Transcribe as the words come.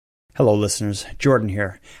Hello listeners, Jordan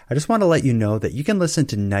here. I just want to let you know that you can listen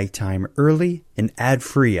to Nighttime early and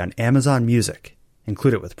ad-free on Amazon Music.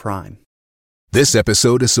 Include it with Prime. This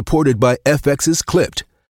episode is supported by FX's Clipped,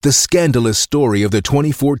 the scandalous story of the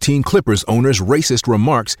 2014 Clippers owner's racist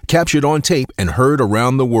remarks captured on tape and heard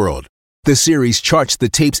around the world. The series charts the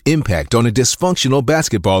tape's impact on a dysfunctional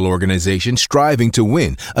basketball organization striving to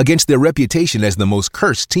win against their reputation as the most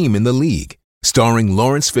cursed team in the league. Starring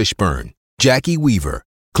Lawrence Fishburne, Jackie Weaver,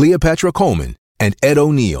 Cleopatra Coleman, and Ed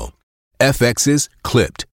O'Neill. FX's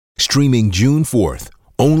Clipped, streaming June 4th,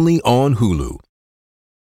 only on Hulu.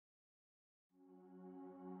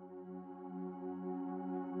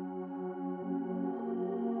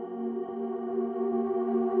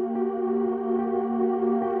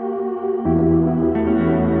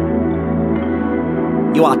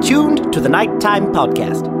 You are tuned to the Nighttime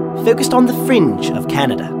Podcast, focused on the fringe of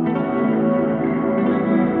Canada.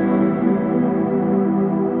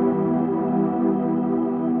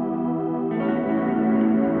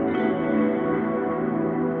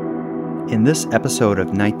 In this episode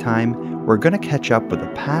of Nighttime, we're going to catch up with a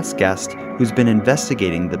past guest who's been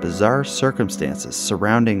investigating the bizarre circumstances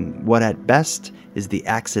surrounding what at best is the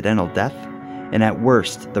accidental death, and at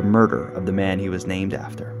worst, the murder of the man he was named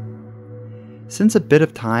after. Since a bit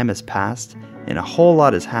of time has passed, and a whole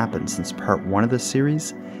lot has happened since part 1 of this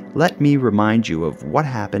series, let me remind you of what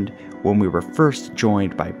happened when we were first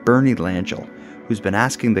joined by Bernie Langell, who's been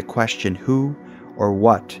asking the question who or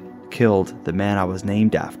what killed the man I was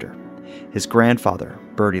named after, his grandfather,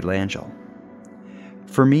 Bernie Langell.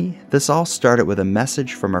 For me, this all started with a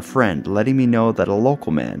message from a friend letting me know that a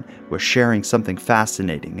local man was sharing something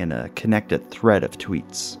fascinating in a connected thread of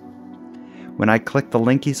tweets. When I clicked the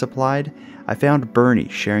link he supplied, I found Bernie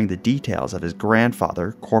sharing the details of his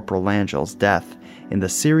grandfather, Corporal Langell's death in the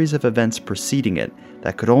series of events preceding it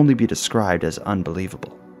that could only be described as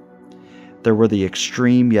unbelievable. There were the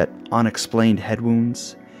extreme yet unexplained head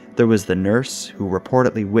wounds. There was the nurse who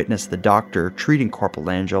reportedly witnessed the doctor treating Corporal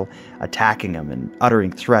Langell, attacking him and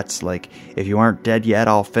uttering threats like, "If you aren't dead yet,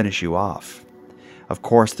 I'll finish you off." Of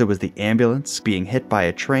course, there was the ambulance being hit by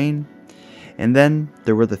a train. And then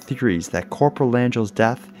there were the theories that Corporal Langell's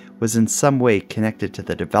death was in some way connected to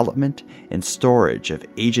the development and storage of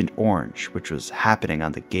Agent Orange, which was happening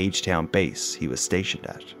on the Gagetown base he was stationed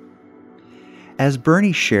at. As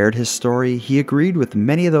Bernie shared his story, he agreed with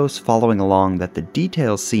many of those following along that the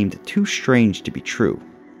details seemed too strange to be true.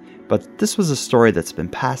 But this was a story that's been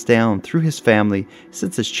passed down through his family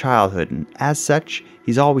since his childhood, and as such,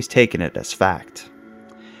 he's always taken it as fact.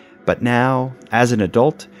 But now, as an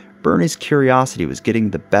adult, Bernie's curiosity was getting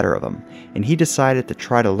the better of him, and he decided to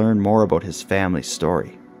try to learn more about his family's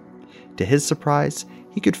story. To his surprise,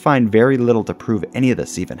 he could find very little to prove any of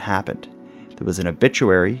this even happened. There was an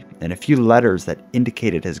obituary and a few letters that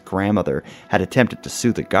indicated his grandmother had attempted to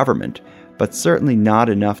sue the government, but certainly not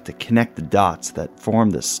enough to connect the dots that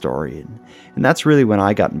form this story, and that's really when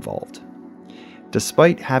I got involved.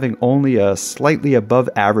 Despite having only a slightly above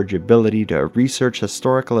average ability to research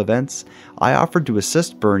historical events, I offered to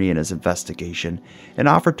assist Bernie in his investigation and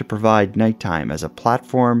offered to provide Nighttime as a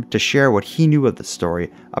platform to share what he knew of the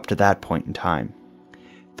story up to that point in time.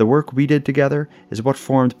 The work we did together is what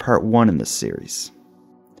formed part 1 in this series.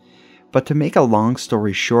 But to make a long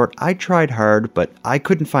story short, I tried hard, but I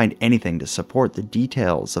couldn't find anything to support the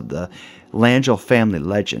details of the Langell family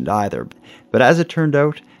legend either. But as it turned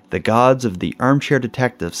out, the gods of the armchair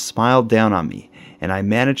detective smiled down on me, and I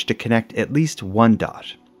managed to connect at least one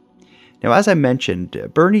dot. Now, as I mentioned,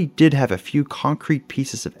 Bernie did have a few concrete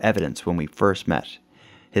pieces of evidence when we first met.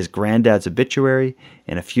 His granddad's obituary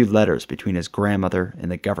and a few letters between his grandmother and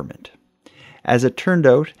the government. As it turned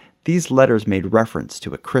out, these letters made reference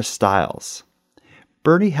to a Chris Stiles.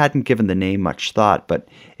 Bernie hadn't given the name much thought, but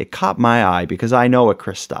it caught my eye because I know a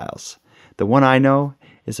Chris Stiles. The one I know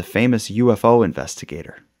is a famous UFO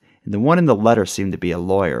investigator. And the one in the letter seemed to be a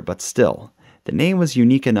lawyer, but still, the name was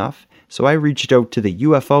unique enough, so I reached out to the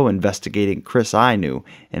UFO investigating Chris I knew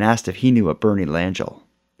and asked if he knew a Bernie Langell.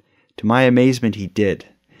 To my amazement, he did.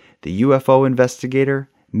 The UFO investigator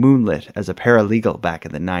moonlit as a paralegal back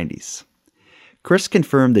in the 90s. Chris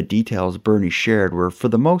confirmed the details Bernie shared were for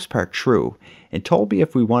the most part true, and told me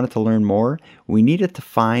if we wanted to learn more, we needed to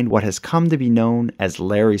find what has come to be known as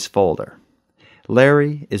Larry's folder.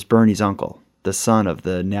 Larry is Bernie's uncle, the son of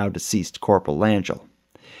the now-deceased Corporal Langell.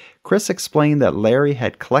 Chris explained that Larry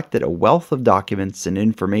had collected a wealth of documents and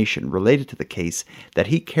information related to the case that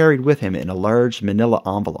he carried with him in a large manila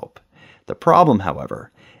envelope. The problem,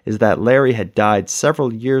 however, is that Larry had died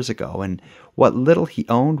several years ago, and what little he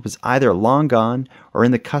owned was either long gone or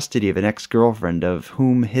in the custody of an ex-girlfriend of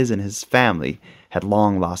whom his and his family had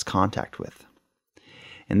long lost contact with.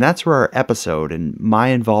 And that's where our episode and my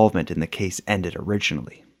involvement in the case ended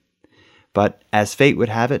originally. But as fate would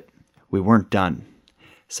have it, we weren't done.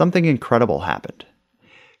 Something incredible happened.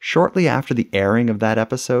 Shortly after the airing of that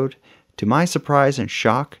episode, to my surprise and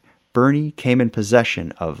shock, Bernie came in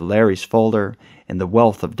possession of Larry's folder and the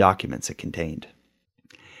wealth of documents it contained.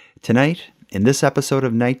 Tonight, in this episode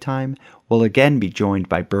of Nighttime, we'll again be joined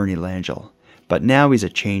by Bernie Langell, but now he's a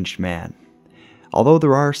changed man. Although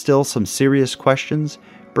there are still some serious questions,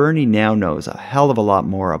 Bernie now knows a hell of a lot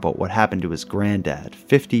more about what happened to his granddad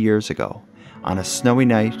 50 years ago, on a snowy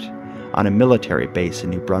night, on a military base in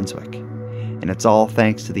New Brunswick. And it's all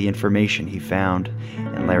thanks to the information he found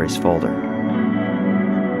in Larry's folder.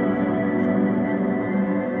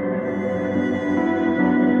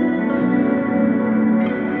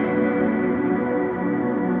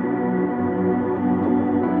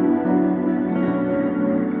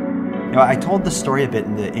 You know, I told the story a bit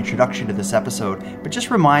in the introduction to this episode, but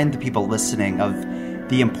just remind the people listening of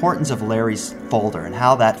the importance of Larry's folder and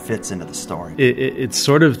how that fits into the story. It's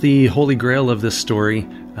sort of the holy grail of this story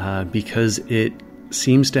because it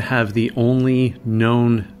seems to have the only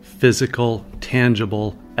known physical,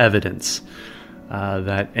 tangible evidence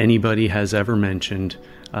that anybody has ever mentioned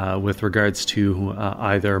with regards to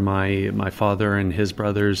either my father and his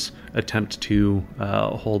brother's attempt to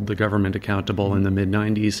hold the government accountable in the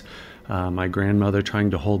mid-90s, my grandmother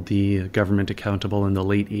trying to hold the government accountable in the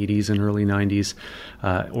late 80s and early 90s,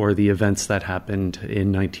 or the events that happened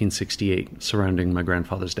in 1968 surrounding my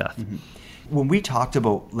grandfather's death. Mm-hmm. When we talked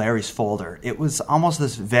about Larry's folder, it was almost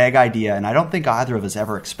this vague idea, and I don't think either of us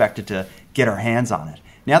ever expected to get our hands on it.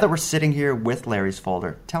 Now that we're sitting here with Larry's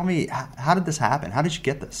folder, tell me, how did this happen? How did you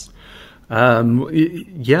get this?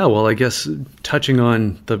 Yeah, well, I guess touching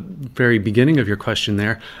on the very beginning of your question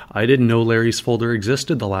there, I didn't know Larry's folder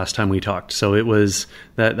existed the last time we talked. So it was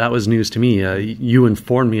that was news to me. You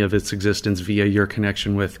informed me of its existence via your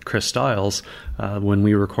connection with Chris Stiles when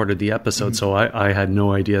we recorded the episode. Mm-hmm. So I had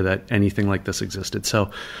no idea that anything like this existed.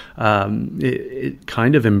 So it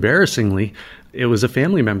kind of embarrassingly, it was a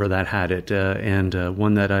family member that had it, and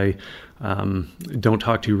one that I don't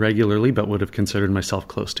talk to regularly, but would have considered myself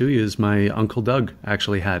close to, is my Uncle Doug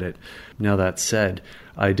actually had it. Now that said,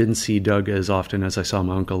 I didn't see Doug as often as I saw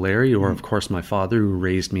my Uncle Larry, or of course my father, who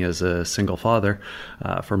raised me as a single father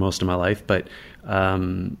for most of my life. But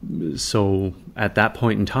so at that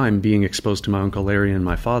point in time, being exposed to my Uncle Larry and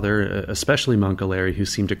my father, especially my Uncle Larry, who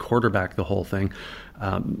seemed to quarterback the whole thing,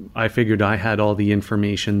 I figured I had all the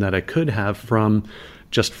information that I could have from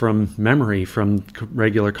memory, from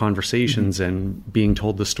regular conversations, mm-hmm. and being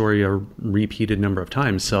told the story a repeated number of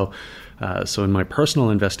times. So in my personal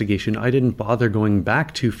investigation, I didn't bother going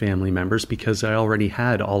back to family members because I already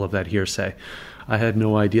had all of that hearsay. I had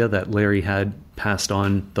no idea that Larry had passed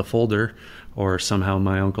on the folder, or somehow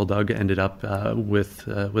my Uncle Doug ended up with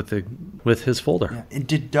his folder. Yeah. And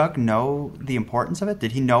did Doug know the importance of it?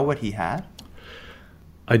 Did he know what he had?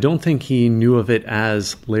 I don't think he knew of it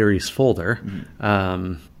as Larry's folder.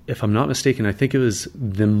 Mm-hmm. If I'm not mistaken, I think it was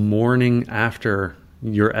the morning after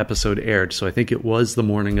your episode aired. So I think it was the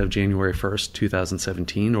morning of January 1st,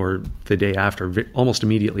 2017, or the day after, almost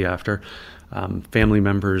immediately after. Family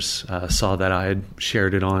members saw that I had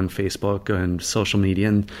shared it on Facebook and social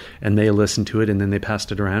media, and they listened to it, and then they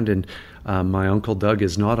passed it around. And my Uncle Doug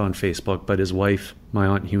is not on Facebook, but his wife, my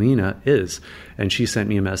Aunt Huina, is. And she sent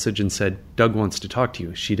me a message and said, Doug wants to talk to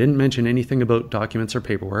you. She didn't mention anything about documents or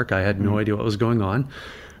paperwork. I had no idea what was going on.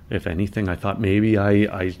 If anything, I thought maybe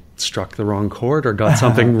I struck the wrong chord or got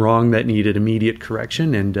something wrong that needed immediate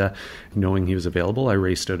correction. And knowing he was available, I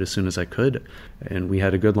raced out as soon as I could. And we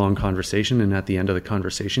had a good long conversation. And at the end of the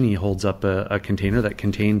conversation, he holds up a container that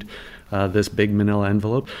contained this big manila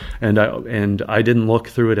envelope. And I didn't look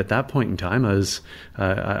through it at that point in time.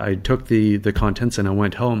 I took the contents and I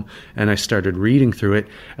went home and I started reading through it.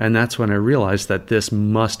 And that's when I realized that this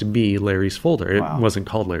must be Larry's folder. Wow. It wasn't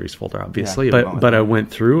called Larry's folder, obviously, yeah, but I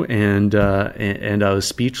went through and I was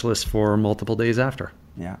speechless for multiple days after.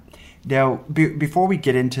 Yeah. Now, before we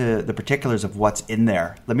get into the particulars of what's in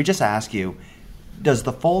there, let me just ask you, does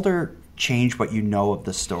the folder change what you know of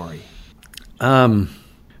the story?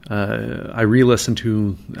 I re-listened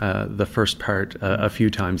to the first part a few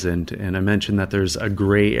times, and I mentioned that there's a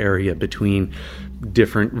gray area between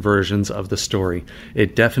different versions of the story.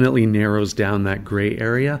 It definitely narrows down that gray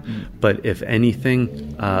area, but if anything,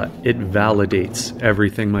 it validates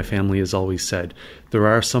everything my family has always said. There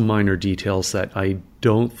are some minor details that I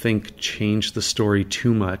don't think change the story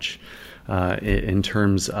too much in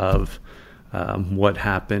terms of what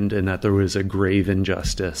happened, and that there was a grave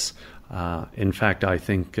injustice. In fact, I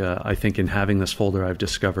think in having this folder, I've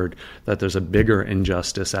discovered that there's a bigger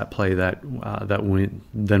injustice at play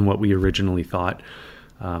than what we originally thought.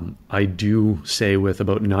 I do say with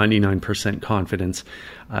about 99% confidence,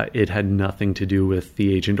 it had nothing to do with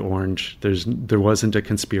the Agent Orange. There wasn't a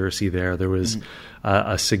conspiracy there. There was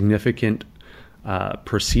a significant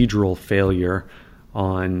procedural failure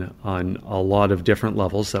on a lot of different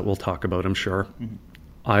levels that we'll talk about, I'm sure. Mm-hmm.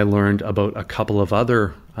 I learned about a couple of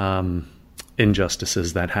other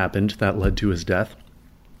injustices that happened that led to his death.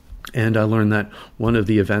 And I learned that one of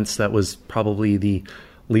the events that was probably the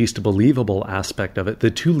least believable aspect of it,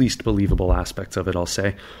 the two least believable aspects of it, I'll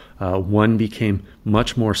say, one became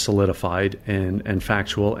much more solidified and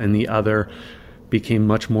factual, and the other became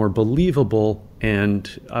much more believable and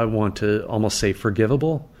I want to almost say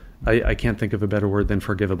forgivable. I can't think of a better word than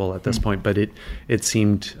forgivable at this point, but it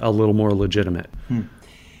seemed a little more legitimate.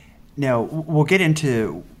 Now, we'll get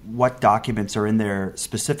into what documents are in there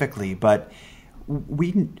specifically, but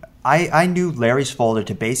I knew Larry's folder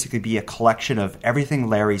to basically be a collection of everything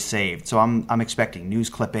Larry saved. So I'm expecting news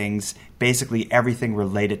clippings, basically everything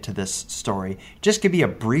related to this story. Just give me a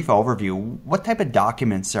brief overview. What type of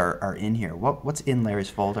documents are in here? What's in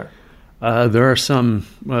Larry's folder? There are some,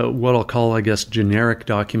 what I'll call, I guess, generic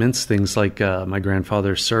documents, things like my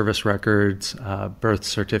grandfather's service records, birth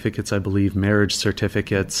certificates, I believe, marriage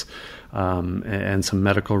certificates, and some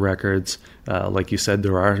medical records. Like you said,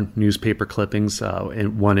 there are newspaper clippings.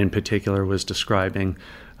 And one in particular was describing,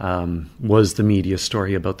 was the media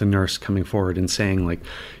story about the nurse coming forward and saying, like,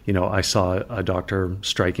 I saw a doctor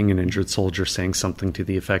striking an injured soldier saying something to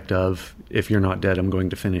the effect of, if you're not dead, I'm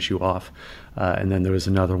going to finish you off. And then there was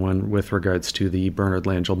another one with regards to the Bernard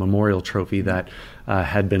Langell Memorial Trophy that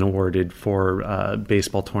had been awarded for a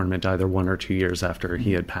baseball tournament either 1 or 2 years after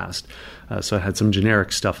he had passed. So it had some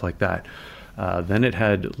generic stuff like that. Then it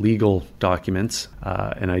had legal documents,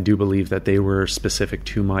 and I do believe that they were specific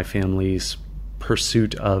to my family's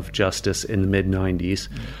pursuit of justice in the mid-90s.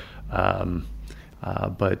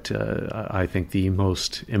 But I think the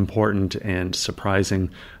most important and surprising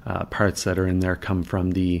parts that are in there come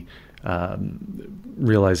from the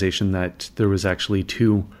realization that there was actually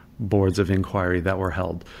 2 boards of inquiry that were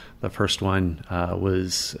held. The first one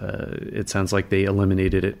was, it sounds like they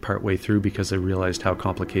eliminated it partway through because they realized how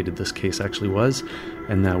complicated this case actually was.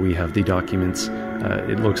 And now we have the documents,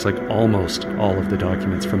 it looks like almost all of the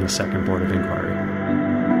documents from the second board of inquiry.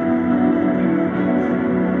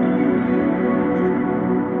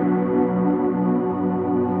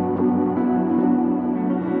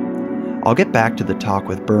 I'll get back to the talk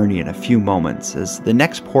with Bernie in a few moments, as the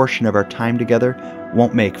next portion of our time together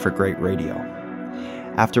won't make for great radio.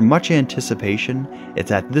 After much anticipation,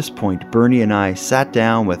 it's at this point Bernie and I sat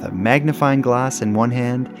down with a magnifying glass in one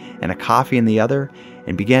hand and a coffee in the other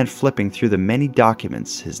and began flipping through the many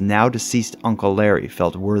documents his now deceased Uncle Larry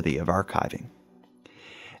felt worthy of archiving.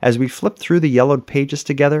 As we flipped through the yellowed pages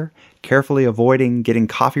together, carefully avoiding getting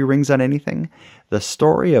coffee rings on anything, the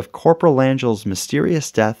story of Corporal Langell's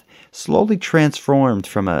mysterious death slowly transformed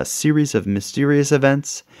from a series of mysterious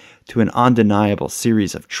events to an undeniable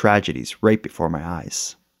series of tragedies right before my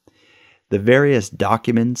eyes. The various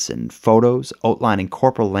documents and photos outlining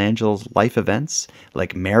Corporal Langell's life events,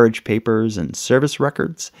 like marriage papers and service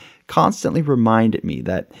records, constantly reminded me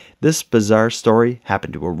that this bizarre story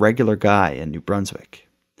happened to a regular guy in New Brunswick.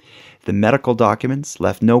 The medical documents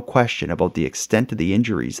left no question about the extent of the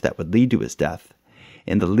injuries that would lead to his death,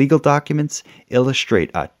 and the legal documents illustrate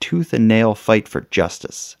a tooth-and-nail fight for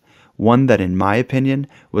justice, one that, in my opinion,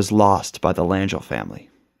 was lost by the Langell family.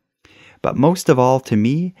 But most of all, to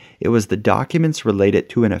me, it was the documents related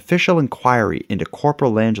to an official inquiry into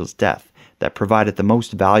Corporal Langell's death that provided the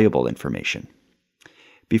most valuable information.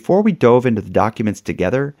 Before we dove into the documents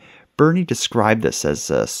together, Bernie described this as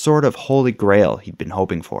a sort of holy grail he'd been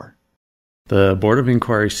hoping for. The Board of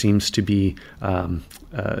Inquiry seems to be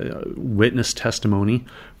witness testimony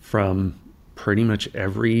from pretty much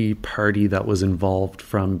every party that was involved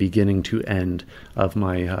from beginning to end of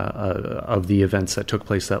the events that took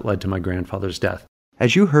place that led to my grandfather's death.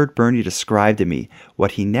 As you heard Bernie describe to me,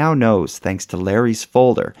 what he now knows, thanks to Larry's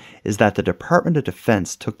folder, is that the Department of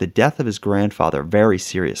Defense took the death of his grandfather very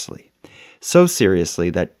seriously. So seriously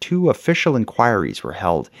that 2 official inquiries were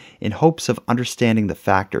held in hopes of understanding the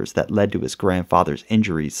factors that led to his grandfather's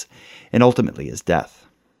injuries and ultimately his death.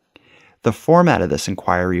 The format of this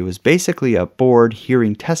inquiry was basically a board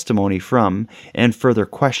hearing testimony from and further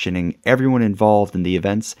questioning everyone involved in the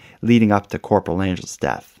events leading up to Corporal Langell's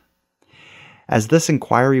death. As this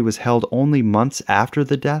inquiry was held only months after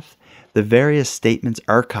the death, The various statements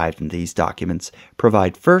archived in these documents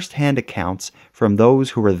provide first-hand accounts from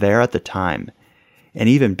those who were there at the time. And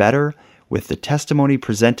even better, with the testimony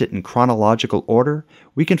presented in chronological order,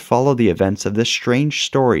 we can follow the events of this strange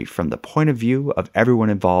story from the point of view of everyone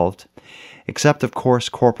involved, except of course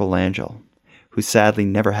Corporal Langell, who sadly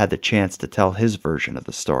never had the chance to tell his version of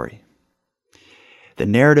the story. The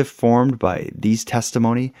narrative formed by these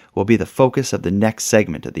testimony will be the focus of the next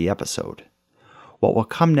segment of the episode. What will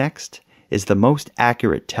come next is the most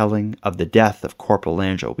accurate telling of the death of Corporal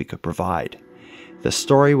Langell we could provide. The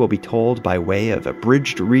story will be told by way of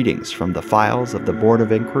abridged readings from the files of the Board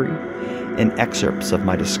of Inquiry and excerpts of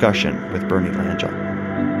my discussion with Bernie Langell.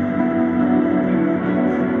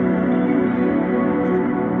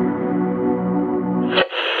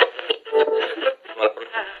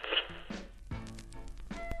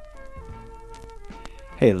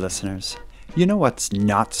 Hey listeners, you know what's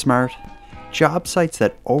not smart? Job sites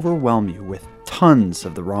that overwhelm you with tons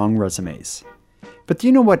of the wrong resumes. But do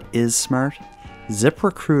you know what is smart?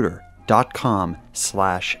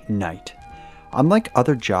 ZipRecruiter.com/night. Unlike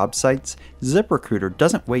other job sites, ZipRecruiter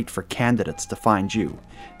doesn't wait for candidates to find you.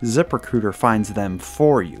 ZipRecruiter finds them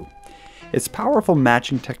for you. Its powerful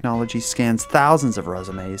matching technology scans thousands of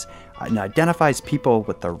resumes and identifies people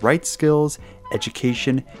with the right skills,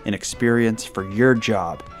 education, and experience for your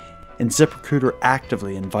job. And ZipRecruiter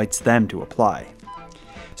actively invites them to apply.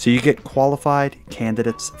 So you get qualified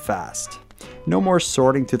candidates fast. No more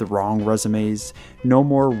sorting through the wrong resumes, no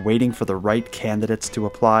more waiting for the right candidates to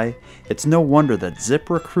apply. It's no wonder that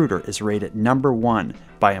ZipRecruiter is rated #1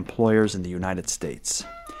 by employers in the United States.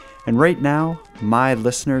 And right now, my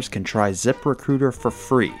listeners can try ZipRecruiter for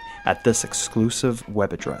free at this exclusive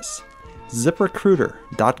web address,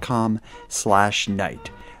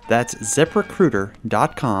 ZipRecruiter.com/night. That's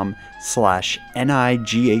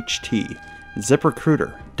ZipRecruiter.com/NIGHT.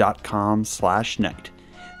 ZipRecruiter.com/night.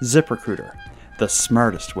 ZipRecruiter, the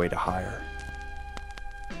smartest way to hire.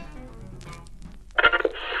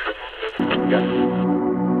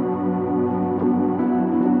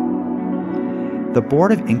 The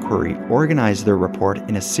Board of Inquiry organized their report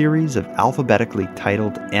in a series of alphabetically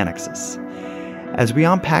titled annexes. As we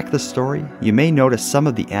unpack the story, you may notice some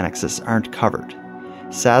of the annexes aren't covered.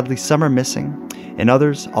 Sadly, some are missing, and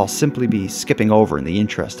others I'll simply be skipping over in the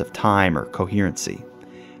interest of time or coherency.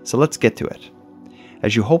 So let's get to it.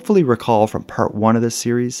 As you hopefully recall from part 1 of this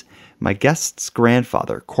series, my guest's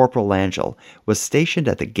grandfather, Corporal Langell, was stationed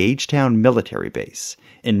at the Gagetown military base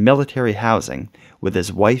in military housing with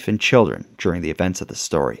his wife and children during the events of the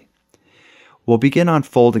story. We'll begin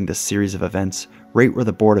unfolding this series of events right where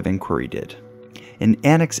the Board of Inquiry did. In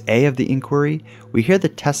Annex A of the inquiry, we hear the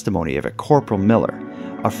testimony of a Corporal Miller,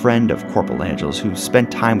 a friend of Corporal Langell's who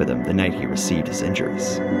spent time with him the night he received his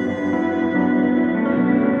injuries.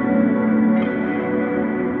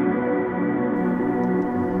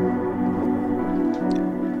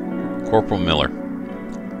 Corporal Miller,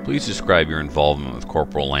 please describe your involvement with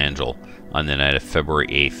Corporal Langell on the night of February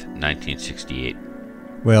 8th, 1968.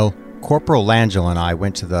 Well, Corporal Langell and I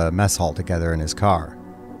went to the mess hall together in his car.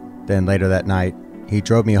 Then later that night, he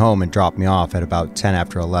drove me home and dropped me off at about 10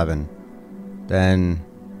 after 11. Then,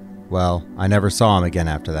 well, I never saw him again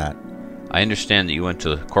after that. I understand that you went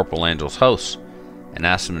to Corporal Langell's house and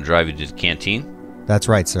asked him to drive you to the canteen? That's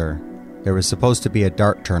right, sir. There was supposed to be a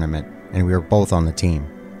dart tournament, and we were both on the team.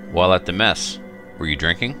 While at the mess, were you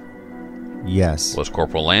drinking? Yes. Was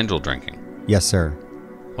Corporal Langell drinking? Yes, sir.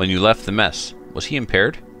 When you left the mess, was he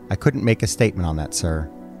impaired? I couldn't make a statement on that, sir,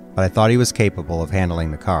 but I thought he was capable of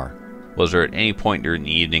handling the car. Was there at any point during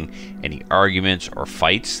the evening any arguments or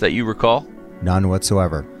fights that you recall? None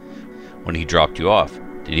whatsoever. When he dropped you off,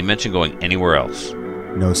 did he mention going anywhere else?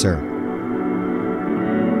 No, sir.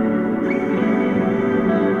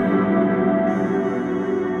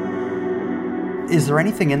 Is there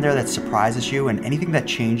anything in there that surprises you and anything that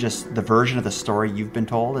changes the version of the story you've been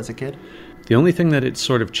told as a kid? The only thing that it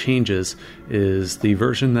sort of changes is the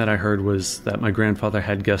version that I heard was that my grandfather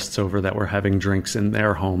had guests over that were having drinks in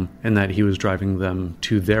their home and that he was driving them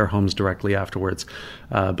to their homes directly afterwards.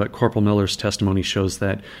 But Corporal Miller's testimony shows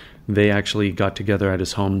that they actually got together at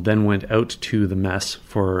his home, then went out to the mess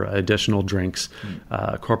for additional drinks.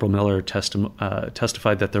 Corporal Miller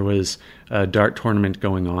testified that there was a dart tournament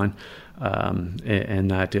going on,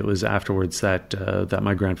 and that it was afterwards that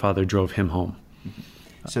my grandfather drove him home.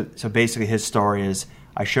 So basically his story is,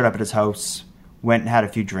 I showed up at his house, went and had a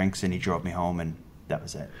few drinks, and he drove me home, and that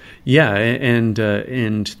was it. Yeah, and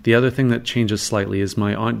the other thing that changes slightly is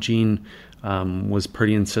my Aunt Jean was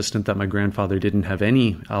pretty insistent that my grandfather didn't have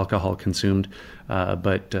any alcohol consumed,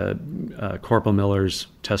 but Corporal Miller's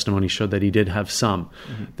testimony showed that he did have some.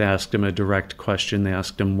 Mm-hmm. They asked him a direct question. They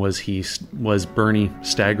asked him, was Bernie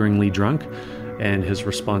staggeringly drunk? And his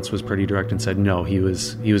response was pretty direct and said, no, he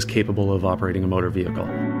was capable of operating a motor vehicle.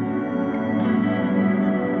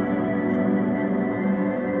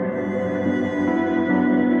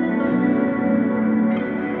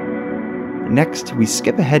 Next, we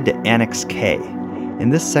skip ahead to Annex K. In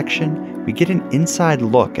this section, we get an inside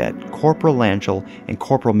look at Corporal Langell and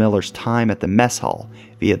Corporal Miller's time at the mess hall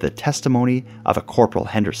via the testimony of a Corporal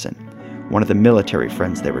Henderson, one of the military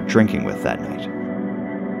friends they were drinking with that night.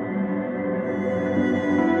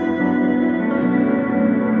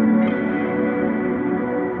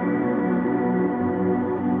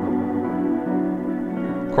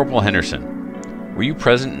 Corporal Henderson, were you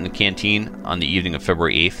present in the canteen on the evening of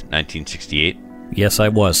February 8th, 1968? Yes, I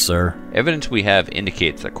was, sir. Evidence we have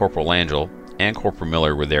indicates that Corporal Langell and Corporal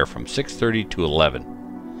Miller were there from 6:30 to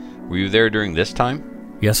 11. Were you there during this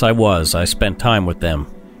time? Yes, I was. I spent time with them.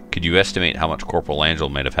 Could you estimate how much Corporal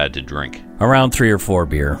Langell might have had to drink? Around 3 or 4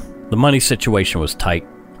 beer. The money situation was tight.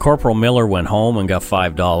 Corporal Miller went home and got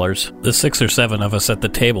 $5. The 6 or 7 of us at the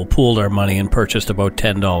table pooled our money and purchased about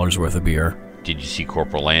 $10 worth of beer. Did you see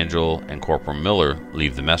Corporal Langell and Corporal Miller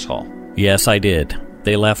leave the mess hall? Yes, I did.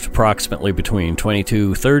 They left approximately between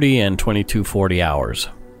 22:30 and 22:40 hours.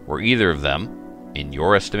 Were either of them, in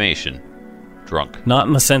your estimation, drunk? Not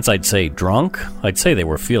in the sense I'd say drunk. I'd say they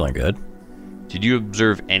were feeling good. Did you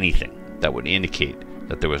observe anything that would indicate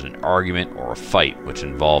that there was an argument or a fight which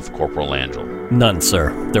involved Corporal Langell? None,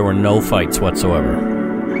 sir. There were no fights whatsoever.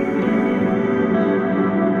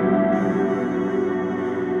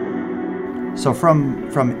 So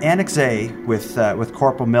from Annex A with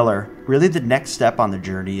Corporal Miller, really the next step on the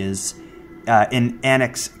journey is in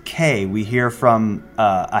Annex K. We hear from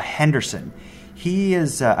a Henderson. He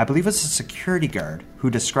is, I believe, was a security guard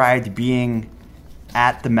who described being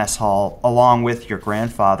at the mess hall along with your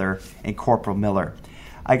grandfather and Corporal Miller.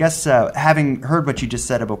 I guess having heard what you just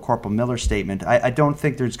said about Corporal Miller's statement, I don't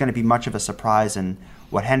think there's going to be much of a surprise in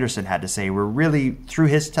what Henderson had to say. We're really, through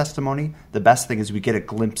his testimony, the best thing is we get a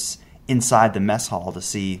glimpse inside the mess hall to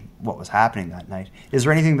see what was happening that night. Is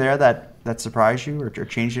there anything there that surprised you or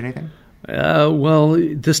changed anything? Well,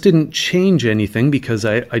 this didn't change anything because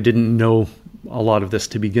I didn't know a lot of this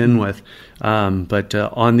to begin with. But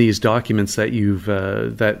on these documents that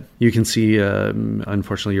that you can see,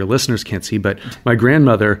 unfortunately your listeners can't see, but my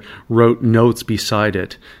grandmother wrote notes beside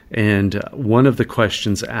it. And one of the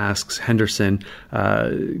questions asks Henderson,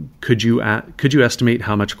 could you estimate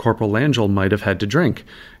how much Corporal Langell might have had to drink?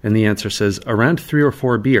 And the answer says, around 3 or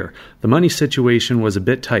 4 beer. The money situation was a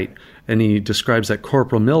bit tight. And he describes that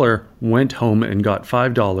Corporal Miller went home and got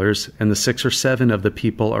 $5, and the 6 or 7 of the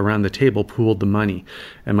people around the table pooled the money.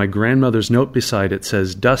 And my grandmother's note beside it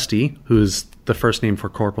says, Dusty, who's the first name for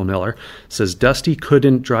Corporal Miller, says Dusty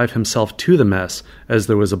couldn't drive himself to the mess as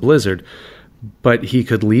there was a blizzard, but he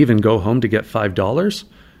could leave and go home to get $5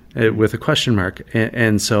 with a question mark.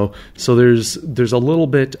 And so there's a little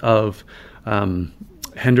bit of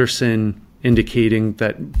Henderson indicating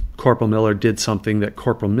that Corporal Miller did something that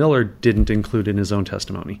Corporal Miller didn't include in his own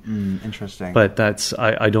testimony. Interesting. But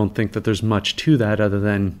I don't think that there's much to that other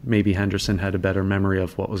than maybe Henderson had a better memory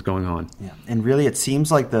of what was going on. Yeah. And really it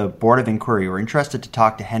seems like the Board of Inquiry were interested to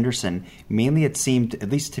talk to Henderson. Mainly it seemed, at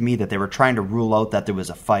least to me, that they were trying to rule out that there was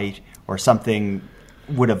a fight or something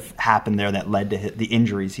would have happened there that led to the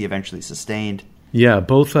injuries he eventually sustained. Yeah,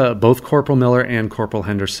 both Corporal Miller and Corporal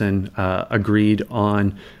Henderson agreed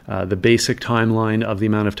on the basic timeline of the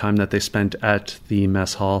amount of time that they spent at the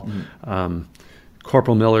mess hall. Mm-hmm.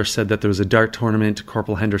 Corporal Miller said that there was a dart tournament.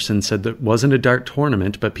 Corporal Henderson said that wasn't a dart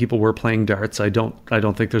tournament, but people were playing darts. I don't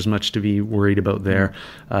think there's much to be worried about there.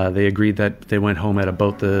 They agreed that they went home at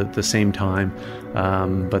about the same time,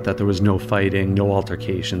 but that there was no fighting, no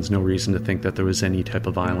altercations, no reason to think that there was any type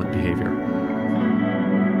of violent behavior.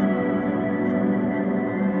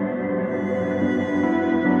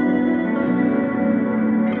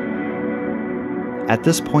 At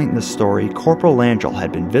this point in the story, Corporal Langell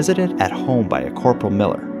had been visited at home by a Corporal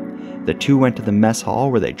Miller. The two went to the mess hall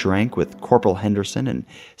where they drank with Corporal Henderson and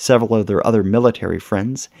several of their other military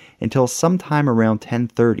friends until sometime around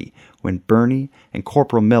 10:30 when Bernie and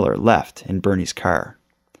Corporal Miller left in Bernie's car.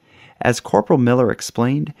 As Corporal Miller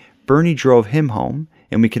explained, Bernie drove him home,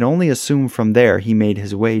 and we can only assume from there he made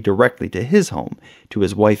his way directly to his home, to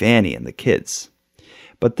his wife Annie and the kids.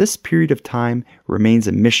 But this period of time remains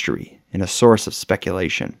a mystery and a source of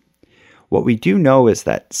speculation. What we do know is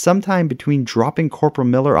that sometime between dropping Corporal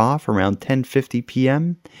Miller off around 10:50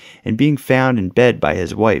 p.m. and being found in bed by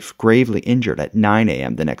his wife, gravely injured at 9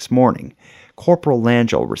 a.m. the next morning, Corporal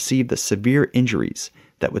Langell received the severe injuries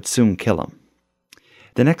that would soon kill him.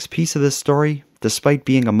 The next piece of this story, despite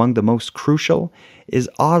being among the most crucial, is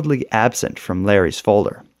oddly absent from Larry's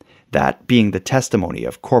folder, that being the testimony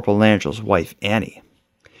of Corporal Langell's wife, Annie.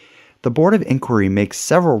 The Board of Inquiry makes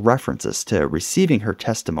several references to receiving her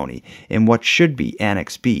testimony in what should be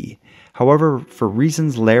Annex B. However, for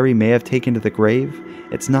reasons Larry may have taken to the grave,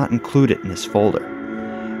 it's not included in his folder.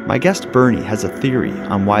 My guest Bernie has a theory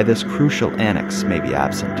on why this crucial annex may be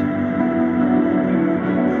absent.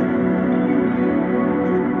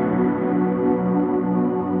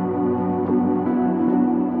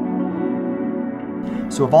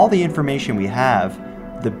 So of all the information we have,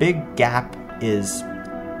 the big gap is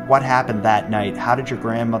what happened that night. How did your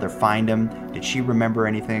grandmother find him? Did she remember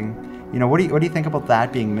anything? What do you think about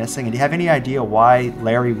that being missing? And do you have any idea why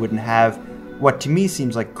Larry wouldn't have what to me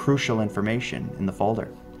seems like crucial information in the folder?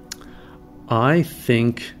 I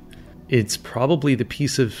think it's probably the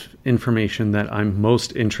piece of information that I'm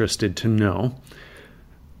most interested to know.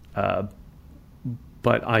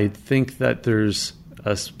 But I think that there's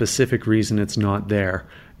a specific reason it's not there.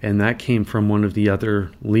 And that came from one of the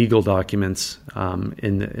other legal documents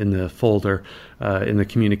in the folder, in the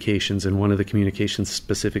communications. And one of the communications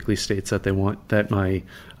specifically states that they want that my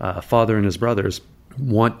father and his brothers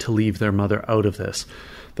want to leave their mother out of this.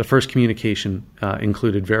 The first communication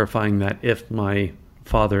included verifying that if my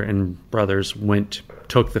father and brothers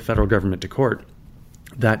took the federal government to court,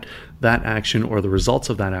 that action or the results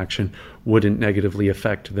of that action wouldn't negatively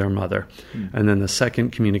affect their mother. And then the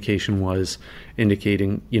second communication was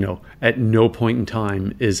indicating, at no point in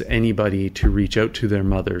time is anybody to reach out to their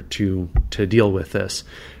mother to deal with this.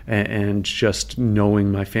 And just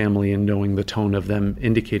knowing my family and knowing the tone of them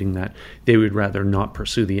indicating that they would rather not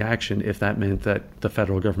pursue the action if that meant that the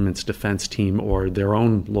federal government's defense team or their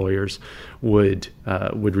own lawyers would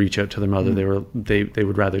reach out to their mother. They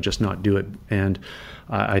would rather just not do it. And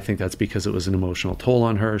I think that's because it was an emotional toll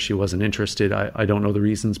on her. She wasn't interested. I don't know the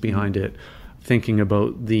reasons behind it. Thinking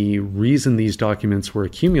about the reason these documents were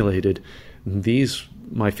accumulated,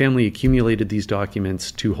 my family accumulated these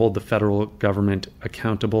documents to hold the federal government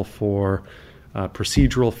accountable for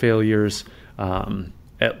procedural failures,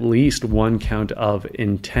 at least one count of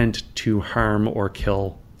intent to harm or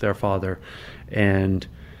kill their father. And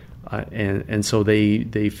so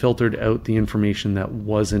they filtered out the information that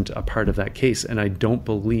wasn't a part of that case. And I don't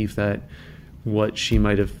believe that what she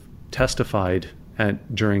might have testified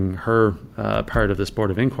during her part of this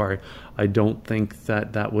Board of Inquiry, I don't think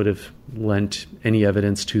that would have lent any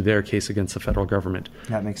evidence to their case against the federal government.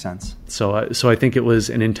 That makes sense. So I think it was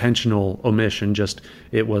an intentional omission, just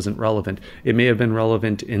it wasn't relevant. It may have been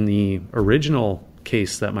relevant in the original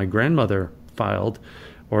case that my grandmother filed,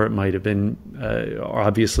 or it might have been,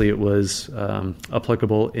 obviously it was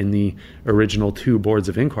applicable in the original two boards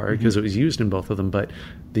of inquiry because it was used in both of them, but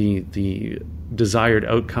the desired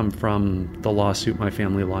outcome from the lawsuit my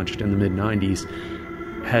family launched in the mid-90s,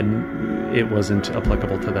 it wasn't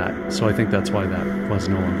applicable to that. So I think that's why that was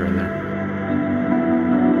no longer in there.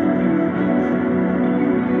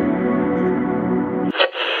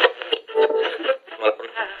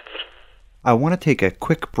 I want to take a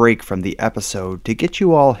quick break from the episode to get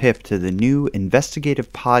you all hip to the new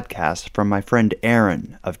investigative podcast from my friend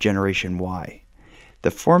Aaron of Generation Y.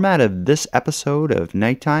 The format of this episode of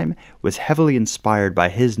Nighttime was heavily inspired by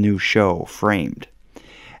his new show, Framed.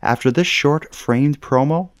 After this short Framed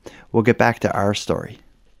promo, we'll get back to our story.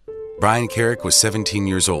 Brian Carrick was 17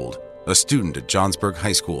 years old, a student at Johnsburg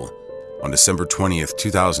High School. On December 20th,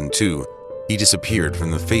 2002, he disappeared from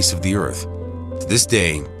the face of the earth. To this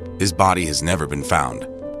day, his body has never been found.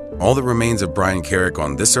 All that remains of Brian Carrick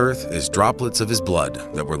on this earth is droplets of his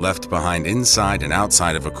blood that were left behind inside and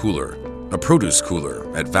outside of a cooler, a produce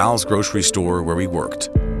cooler at Val's grocery store where he worked.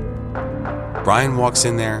 Brian walks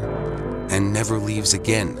in there and never leaves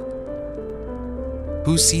again.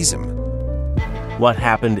 Who sees him? What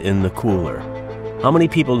happened in the cooler? How many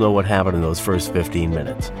people know what happened in those first 15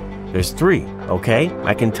 minutes? There's 3, okay?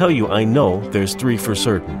 I can tell you I know there's 3 for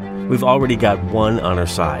certain. We've already got 1 on our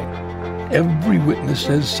side. Every witness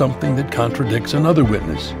says something that contradicts another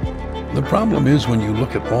witness. The problem is when you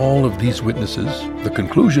look at all of these witnesses, the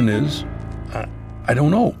conclusion is, I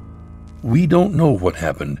don't know. We don't know what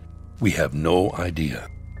happened. We have no idea.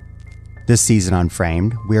 This season on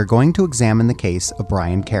Framed, we are going to examine the case of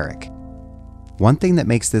Brian Carrick. One thing that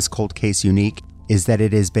makes this cold case unique is that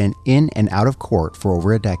it has been in and out of court for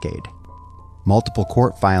over a decade. Multiple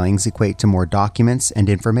court filings equate to more documents and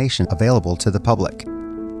information available to the public.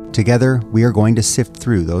 Together, we are going to sift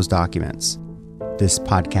through those documents. This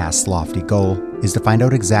podcast's lofty goal is to find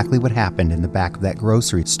out exactly what happened in the back of that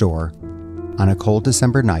grocery store on a cold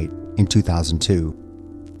December night in 2002.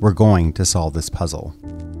 We're going to solve this puzzle.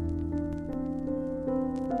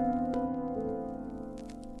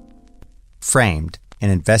 Framed,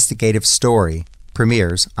 an investigative story,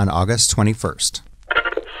 premieres on August 21st.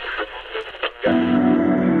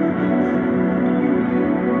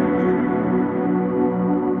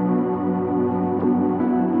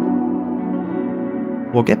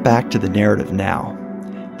 We'll get back to the narrative now.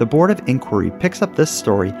 The Board of Inquiry picks up this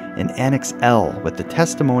story in Annex L with the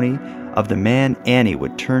testimony of the man Annie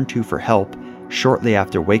would turn to for help shortly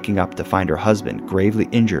after waking up to find her husband gravely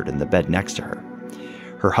injured in the bed next to her.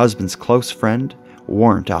 Her husband's close friend,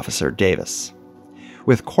 Warrant Officer Davis.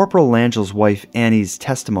 With Corporal Langel's wife Annie's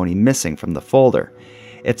testimony missing from the folder,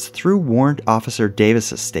 it's through Warrant Officer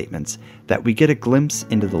Davis's statements that we get a glimpse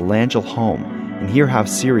into the Langel home and hear how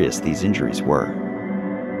serious these injuries were.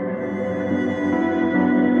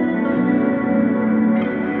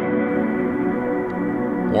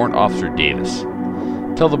 Warrant Officer Davis,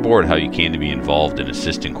 tell the board how you came to be involved in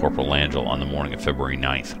assisting Corporal Langel on the morning of February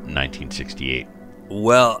 9th, 1968.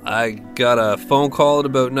 Well, I got a phone call at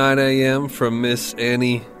about 9 a.m. from Miss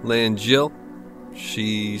Annie Langel.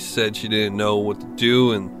 She said she didn't know what to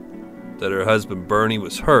do and that her husband Bernie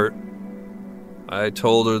was hurt. I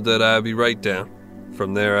told her that I'd be right down.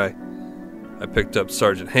 From there, I picked up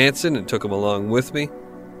Sergeant Hanson and took him along with me.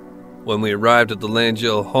 When we arrived at the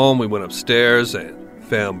Langel home, we went upstairs and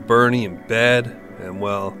found Bernie in bed, and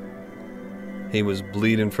well, he was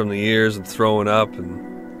bleeding from the ears and throwing up,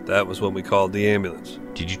 and that was when we called the ambulance.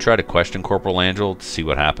 Did you try to question Corporal Langel to see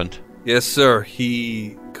what happened? Yes, sir.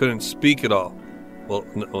 He couldn't speak at all.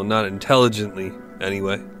 Well, not intelligently,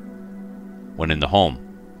 anyway. When in the home,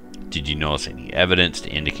 did you notice any evidence to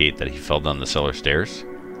indicate that he fell down the cellar stairs?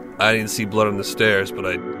 I didn't see blood on the stairs, but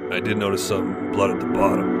I did notice some blood at the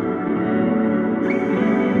bottom.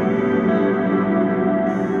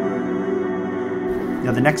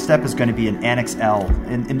 Now, the next step is going to be in Annex L.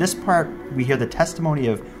 In this part, we hear the testimony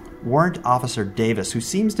of Warrant Officer Davis, who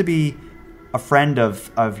seems to be a friend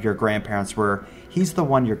of your grandparents, where he's the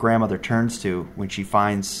one your grandmother turns to when she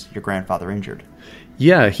finds your grandfather injured.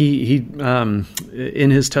 Yeah, he in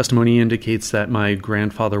his testimony indicates that my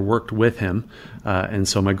grandfather worked with him, and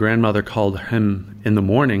so my grandmother called him in the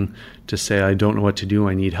morning to say, I don't know what to do,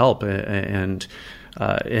 I need help, and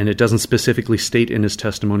it doesn't specifically state in his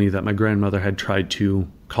testimony that my grandmother had tried to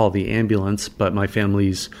call the ambulance, but my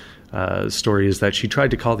family's story is that she tried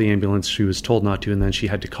to call the ambulance, she was told not to, and then she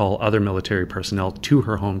had to call other military personnel to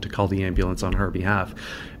her home to call the ambulance on her behalf.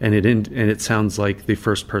 And it sounds like the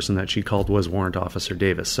first person that she called was Warrant Officer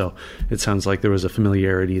Davis. So it sounds like there was a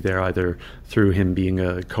familiarity there, either through him being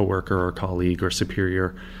a coworker or colleague or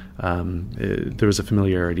superior. There was a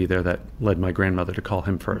familiarity there that led my grandmother to call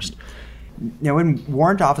him first. Now, in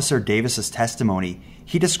Warrant Officer Davis's testimony,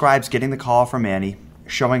 he describes getting the call from Annie,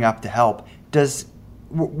 showing up to help.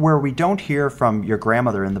 Where we don't hear from your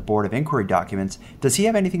grandmother in the Board of Inquiry documents, does he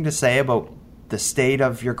have anything to say about the state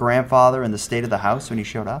of your grandfather and the state of the house when he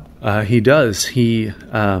showed up? He does. He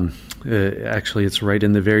actually, it's right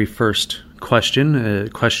in the very first question.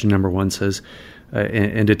 Question number 1 says,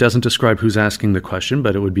 and it doesn't describe who's asking the question,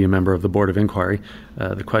 but it would be a member of the Board of Inquiry.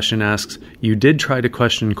 The question asks, you did try to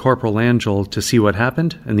question Corporal Langel to see what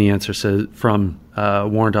happened? And the answer says, from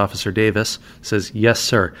Warrant Officer Davis, says, yes,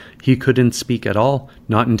 sir. He couldn't speak at all,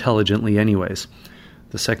 not intelligently anyways.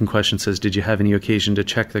 The second question says, did you have any occasion to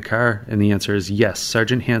check the car? And the answer is yes.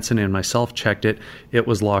 Sergeant Hanson and myself checked it. It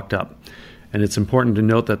was locked up. And it's important to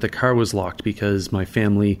note that the car was locked because my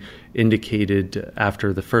family indicated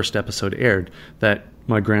after the first episode aired that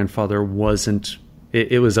my grandfather wasn't,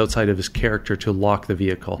 it was outside of his character to lock the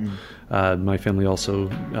vehicle. My family also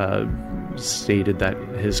stated that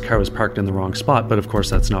his car was parked in the wrong spot, but of course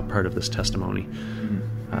that's not part of this testimony.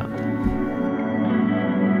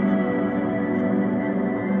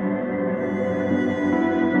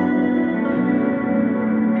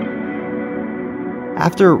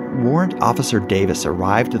 After Warrant Officer Davis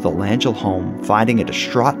arrived at the Langel home, finding a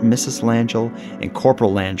distraught Mrs. Langel and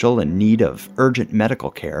Corporal Langel in need of urgent medical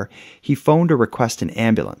care, he phoned to request an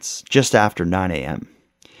ambulance just after 9 a.m.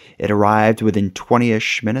 It arrived within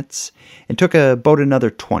 20-ish minutes and took about another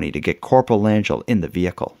 20 to get Corporal Langel in the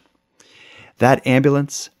vehicle. That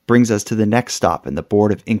ambulance brings us to the next stop in the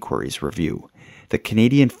Board of Inquiry's review, the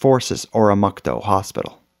Canadian Forces Oromocto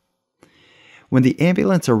Hospital. When the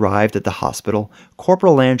ambulance arrived at the hospital,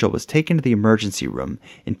 Corporal Langell was taken to the emergency room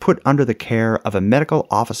and put under the care of a medical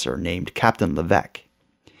officer named Captain Levesque.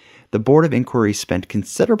 The Board of Inquiry spent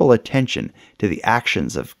considerable attention to the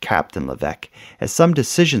actions of Captain Levesque, as some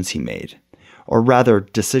decisions he made, or rather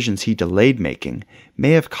decisions he delayed making,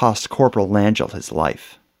 may have cost Corporal Langell his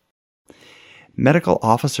life. Medical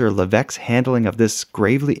Officer Levesque's handling of this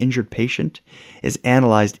gravely injured patient is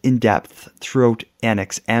analyzed in depth throughout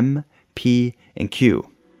Annex M, P, and Q.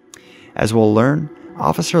 As we'll learn,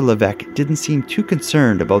 Officer Levesque didn't seem too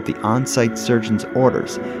concerned about the on-site surgeon's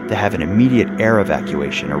orders to have an immediate air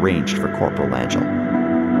evacuation arranged for Corporal Langell.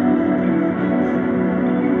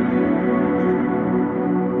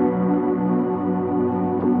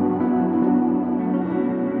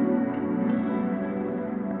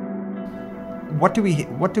 What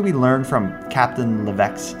do we learn from Captain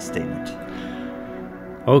Levesque's statement?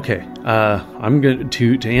 Okay, I'm going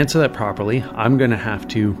to answer that properly. I'm going to have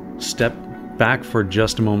to step back for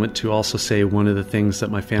just a moment to also say one of the things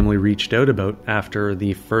that my family reached out about after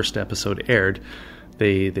the first episode aired.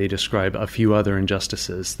 They describe a few other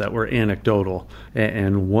injustices that were anecdotal,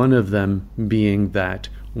 and one of them being that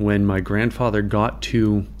when my grandfather got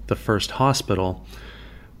to the first hospital,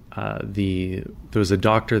 there was a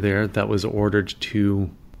doctor there that was ordered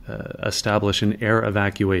to establish an air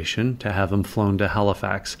evacuation to have him flown to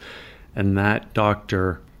Halifax, and that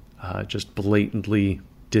doctor just blatantly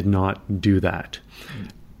did not do that.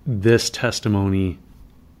 This testimony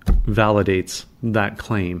validates that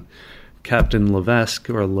claim. Captain Levesque,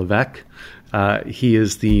 he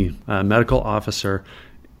is the medical officer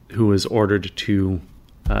who was ordered to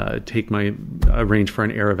arrange for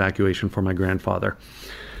an air evacuation for my grandfather.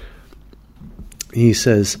 He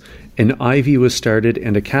says, an IV was started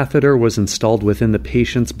and a catheter was installed within the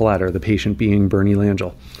patient's bladder, the patient being Bernie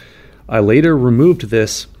Langell. I later removed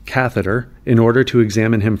this catheter in order to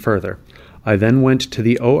examine him further. I then went to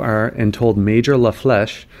the OR and told Major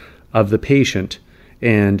Laflèche of the patient,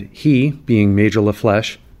 and he, being Major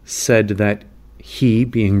Laflèche, said that he,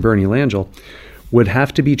 being Bernie Langell, would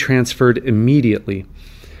have to be transferred immediately.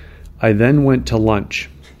 I then went to lunch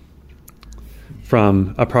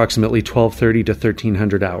from approximately 12:30 to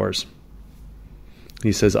 1300 hours.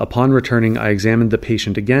 He says, upon returning, I examined the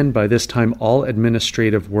patient again. By this time, all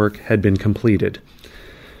administrative work had been completed.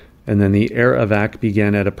 And then the air evac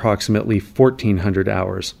began at approximately 1400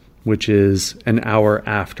 hours, which is an hour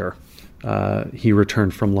after he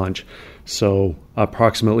returned from lunch. So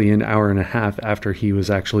approximately an hour and a half after he was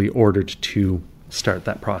actually ordered to start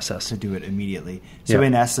that process. To do it immediately. So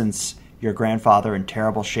in essence, your grandfather in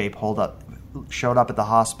terrible shape showed up at the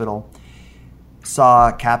hospital,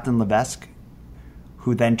 saw Captain Levesque,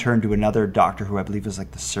 who then turned to another doctor who I believe was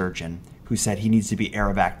like the surgeon, who said he needs to be air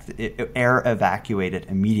evacuated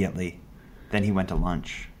immediately. Then he went to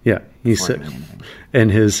lunch. Yeah, he said,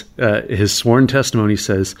 and his sworn testimony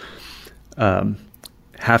says,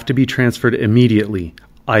 have to be transferred immediately.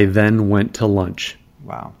 I then went to lunch.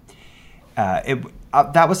 Wow.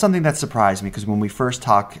 That was something that surprised me, because when we first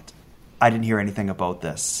talked, I didn't hear anything about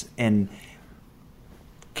this. And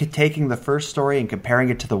taking the first story and comparing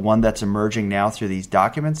it to the one that's emerging now through these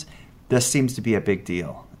documents, this seems to be a big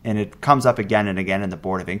deal. And it comes up again and again in the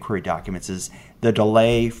Board of Inquiry documents, is the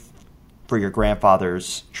delay for your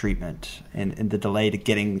grandfather's treatment and the delay to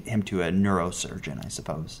getting him to a neurosurgeon, I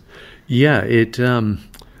suppose. Yeah, it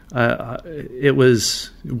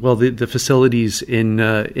was, well, the facilities in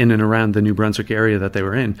and around the New Brunswick area that they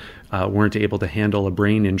were in weren't able to handle a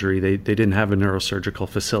brain injury. They didn't have a neurosurgical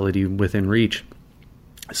facility within reach.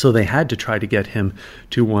 So they had to try to get him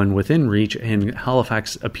to one within reach, and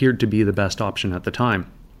Halifax appeared to be the best option at the time.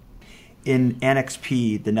 In Annex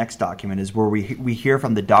P, the next document, is where we hear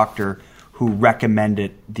from the doctor who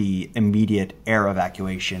recommended the immediate air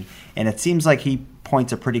evacuation. And it seems like he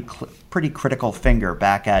points a pretty critical finger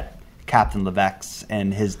back at Captain Levesque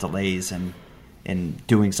and his delays in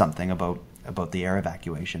doing something about the air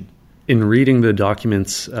evacuation. In reading the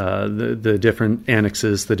documents, the different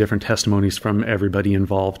annexes, the different testimonies from everybody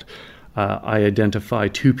involved, I identify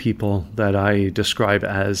two people that I describe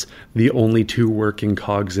as the only two working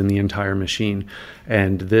cogs in the entire machine.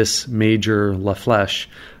 And this Major Laflèche,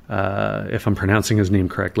 if I'm pronouncing his name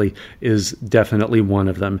correctly, is definitely one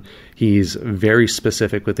of them. He's very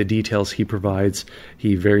specific with the details he provides.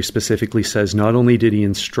 He very specifically says not only did he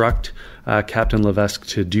instruct Captain Levesque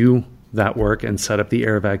to do that work and set up the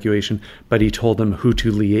air evacuation, but he told them who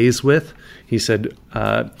to liaise with. He said,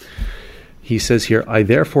 he says here, I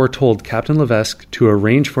therefore told Captain Levesque to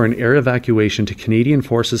arrange for an air evacuation to Canadian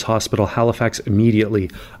Forces Hospital Halifax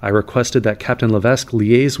immediately. I requested that Captain Levesque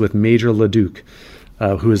liaise with Major Leduc.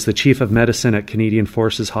 who is the chief of medicine at Canadian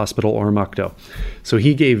Forces Hospital Oromocto. So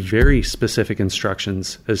he gave very specific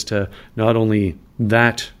instructions as to not only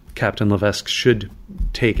that Captain Levesque should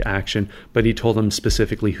take action, but he told them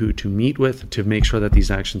specifically who to meet with to make sure that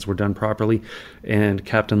these actions were done properly. And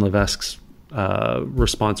Captain Levesque's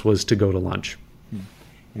response was to go to lunch.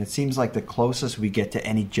 And it seems like the closest we get to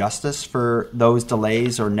any justice for those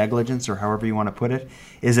delays or negligence, or however you want to put it,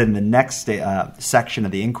 is in the next section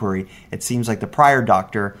of the inquiry. It seems like the prior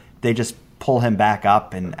doctor, they just pull him back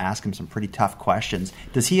up and ask him some pretty tough questions.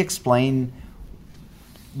 Does he explain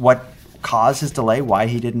what caused his delay, why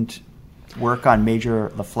he didn't work on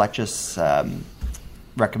Major LaFletche's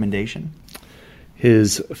recommendation?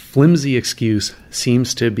 His flimsy excuse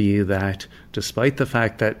seems to be that despite the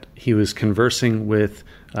fact that he was conversing with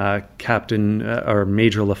Major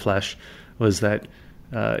LaFleche, was that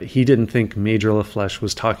he didn't think Major LaFleche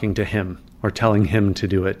was talking to him or telling him to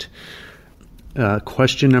do it.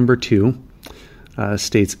 Question number 2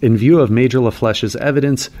 states, in view of Major LaFleche's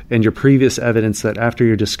evidence and your previous evidence that after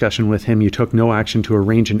your discussion with him you took no action to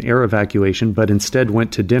arrange an air evacuation but instead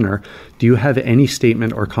went to dinner, do you have any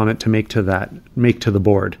statement or comment to make to the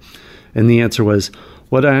board? And the answer was,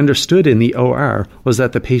 what I understood in the OR was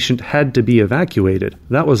that the patient had to be evacuated.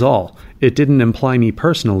 That was all. It didn't imply me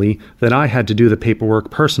personally that I had to do the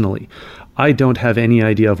paperwork personally. I don't have any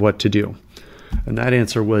idea of what to do. And that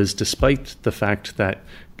answer was despite the fact that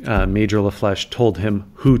Major LaFleche told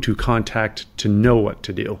him who to contact to know what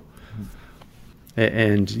to do.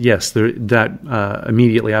 And yes, that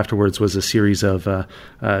immediately afterwards was a series of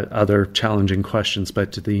other challenging questions,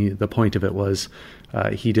 but the point of it was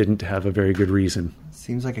he didn't have a very good reason.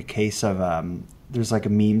 Seems like a case of there's like a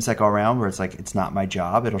memes that go around where it's like, it's not my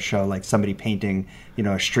job. It'll show like somebody painting,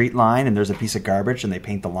 a street line, and there's a piece of garbage and they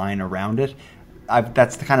paint the line around it.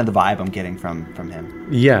 That's the kind of the vibe I'm getting from him.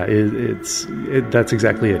 Yeah, that's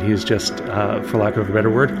exactly it. He's just, for lack of a better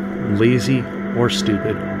word, lazy or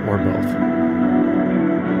stupid or both.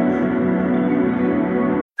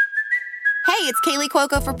 Hey, it's Kaylee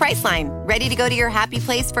Cuoco for Priceline. Ready to go to your happy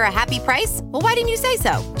place for a happy price? Well, why didn't you say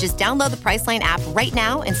so? Just download the Priceline app right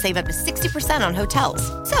now and save up to 60% on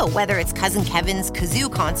hotels. So whether it's Cousin Kevin's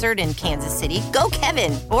Kazoo Concert in Kansas City, go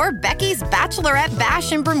Kevin, or Becky's Bachelorette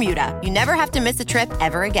Bash in Bermuda, you never have to miss a trip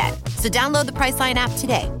ever again. So download the Priceline app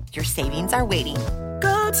today. Your savings are waiting.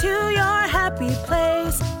 Go to your happy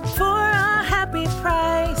place for a happy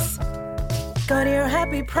price. Go to your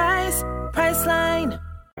happy price, Priceline.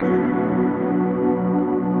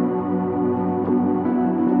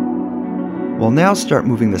 We'll now start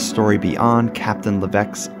moving the story beyond Captain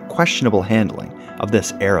Levesque's questionable handling of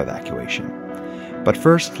this air evacuation. But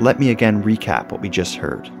first, let me again recap what we just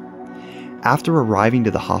heard. After arriving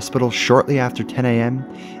to the hospital shortly after 10 a.m.,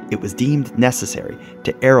 it was deemed necessary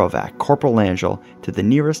to aerovac Corporal Langell to the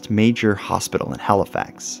nearest major hospital in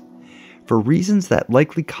Halifax. For reasons that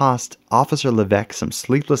likely cost Officer Levesque some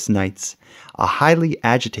sleepless nights, a highly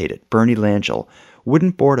agitated Bernie Langell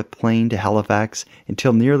wouldn't board a plane to Halifax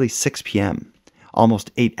until nearly 6 p.m.,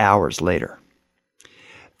 almost 8 hours later.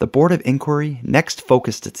 The Board of Inquiry next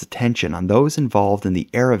focused its attention on those involved in the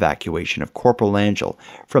air evacuation of Corporal Langell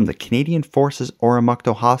from the Canadian Forces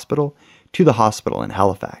Oromocto Hospital to the hospital in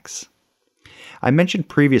Halifax. I mentioned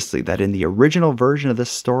previously that in the original version of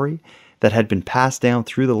this story that had been passed down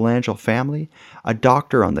through the Langell family, a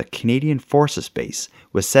doctor on the Canadian Forces base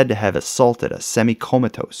was said to have assaulted a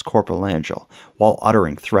semi-comatose Corporal Langell while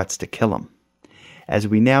uttering threats to kill him. As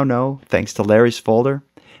we now know, thanks to Larry's folder,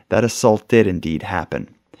 that assault did indeed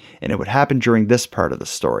happen, and it would happen during this part of the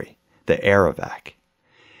story, the air evac.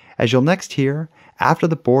 As you'll next hear, after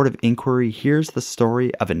the Board of Inquiry hears the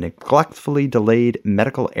story of a neglectfully delayed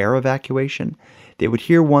medical air evacuation, they would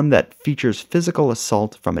hear one that features physical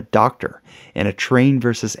assault from a doctor in a train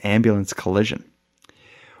versus ambulance collision.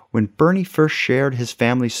 When Bernie first shared his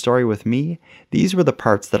family's story with me, these were the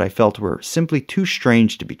parts that I felt were simply too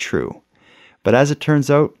strange to be true. But as it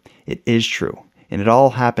turns out, it is true, and it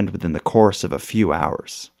all happened within the course of a few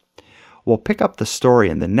hours. We'll pick up the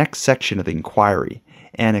story in the next section of the inquiry,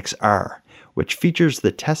 Annex R, which features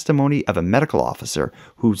the testimony of a medical officer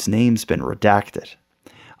whose name's been redacted.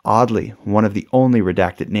 Oddly, one of the only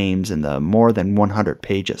redacted names in the more than 100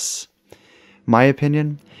 pages. My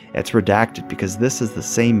opinion, it's redacted because this is the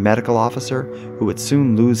same medical officer who would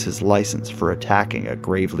soon lose his license for attacking a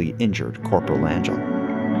gravely injured Corporal Langell.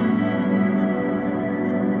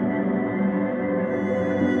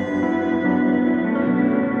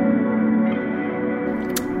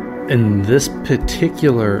 In this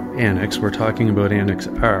particular annex, we're talking about Annex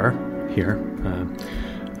R here,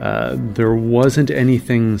 There wasn't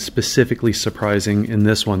anything specifically surprising in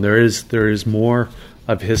this one. There is more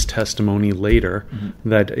of his testimony later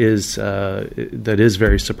that is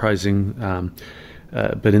very surprising.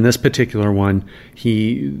 But in this particular one,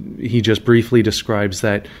 he just briefly describes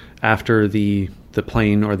that after the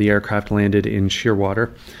plane or the aircraft landed in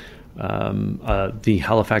Shearwater, the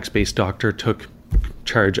Halifax-based doctor took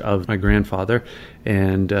charge of my grandfather,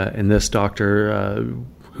 and this doctor,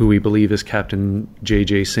 who we believe is Captain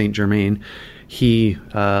J.J. St. Germain, he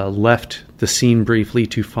left the scene briefly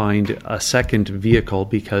to find a second vehicle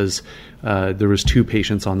because there was 2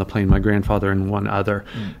 patients on the plane, my grandfather and one other,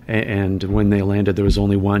 and when they landed there was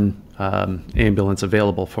only one ambulance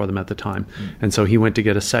available for them at the time. And so he went to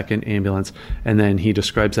get a second ambulance, and then he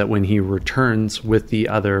describes that when he returns with the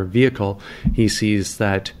other vehicle, he sees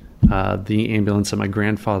that the ambulance that my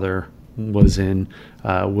grandfather was in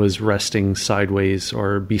was resting sideways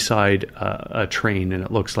or beside a train, and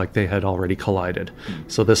it looks like they had already collided.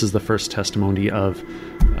 So this is the first testimony of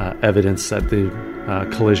evidence that the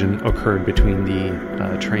collision occurred between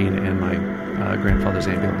the train and my grandfather's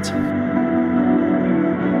ambulance.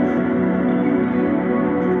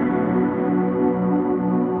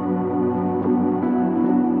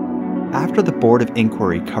 After the Board of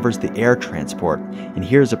Inquiry covers the air transport and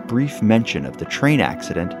hears a brief mention of the train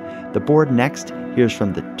accident, the board next hears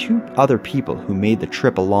from the 2 other people who made the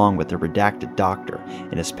trip along with the redacted doctor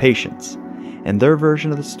and his patients, and their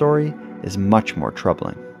version of the story is much more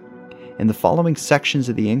troubling. In the following sections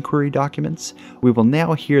of the inquiry documents, we will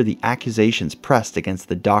now hear the accusations pressed against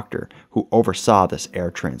the doctor who oversaw this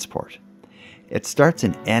air transport. It starts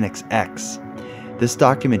in Annex X. This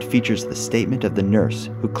document features the statement of the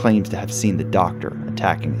nurse who claims to have seen the doctor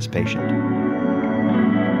attacking his patient.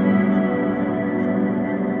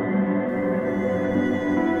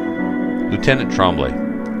 Lieutenant Tremblay,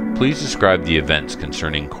 please describe the events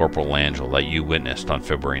concerning Corporal Langell that you witnessed on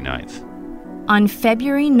February 9th. On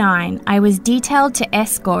February 9, I was detailed to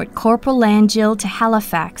escort Corporal Langell to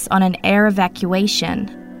Halifax on an air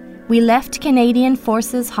evacuation. We left Canadian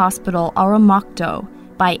Forces Hospital Oromocto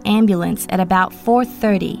by ambulance at about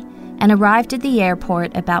 4:30 and arrived at the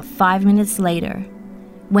airport about 5 minutes later.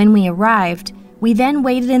 When we arrived, we then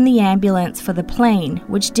waited in the ambulance for the plane,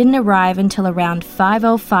 which didn't arrive until around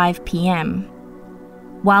 5:05 p.m.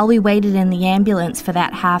 While we waited in the ambulance for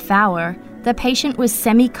that half hour, the patient was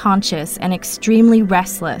semi-conscious and extremely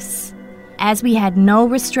restless. As we had no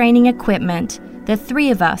restraining equipment, the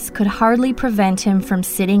 3 of us could hardly prevent him from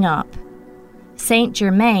sitting up. St.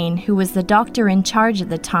 Germain, who was the doctor in charge at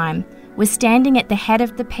the time, was standing at the head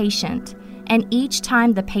of the patient, and each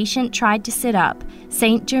time the patient tried to sit up,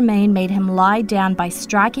 St. Germain made him lie down by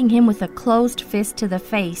striking him with a closed fist to the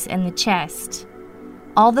face and the chest.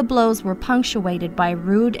 All the blows were punctuated by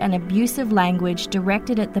rude and abusive language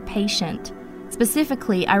directed at the patient.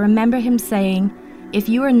 Specifically, I remember him saying, "If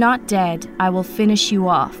you are not dead, I will finish you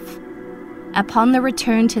off." Upon the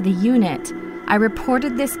return to the unit, I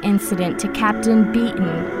reported this incident to Captain Beaton,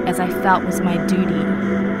 as I felt was my duty.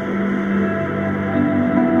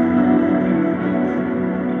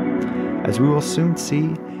 As we will soon see,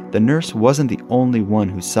 the nurse wasn't the only one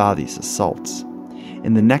who saw these assaults.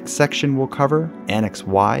 In the next section we'll cover, Annex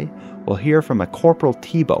Y, we'll hear from a Corporal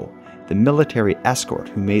Thibault, the military escort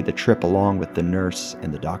who made the trip along with the nurse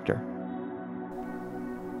and the doctor.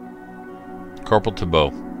 Corporal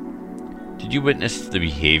Thibault, did you witness the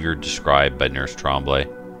behavior described by Nurse Tremblay?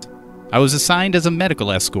 I was assigned as a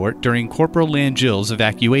medical escort during Corporal Langell's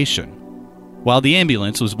evacuation. While the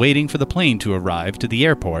ambulance was waiting for the plane to arrive to the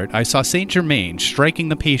airport, I saw St. Germain striking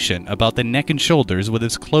the patient about the neck and shoulders with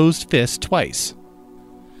his closed fist twice.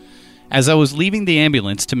 As I was leaving the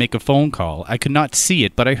ambulance to make a phone call, I could not see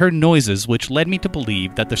it, but I heard noises which led me to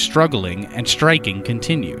believe that the struggling and striking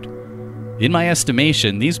continued. In my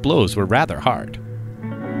estimation, these blows were rather hard.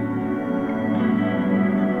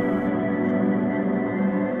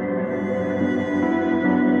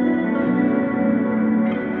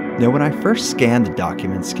 Now, when I first scanned the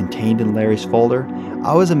documents contained in Larry's folder,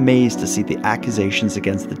 I was amazed to see the accusations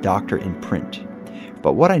against the doctor in print.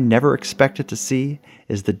 But what I never expected to see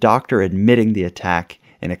is the doctor admitting the attack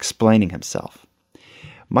and explaining himself.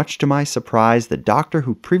 Much to my surprise, the doctor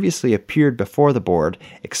who previously appeared before the board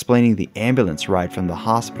explaining the ambulance ride from the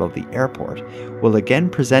hospital to the airport will again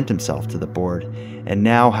present himself to the board and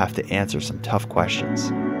now have to answer some tough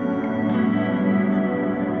questions.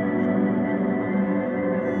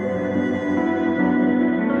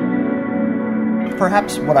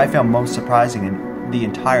 Perhaps what I found most surprising in the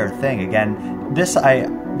entire thing, again, this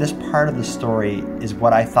this part of the story is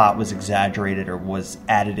what I thought was exaggerated or was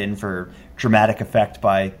added in for dramatic effect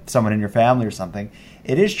by someone in your family or something.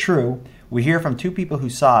 It is true. We hear from two people who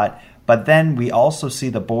saw it, but then we also see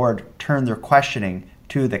the board turn their questioning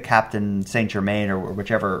to the Captain Saint Germain or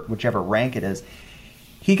whichever rank it is.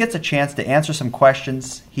 He gets a chance to answer some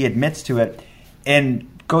questions. He admits to it and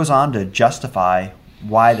goes on to justify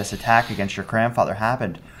why this attack against your grandfather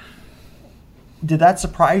happened. Did that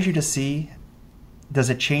surprise you to see? Does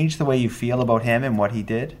it change the way you feel about him and what he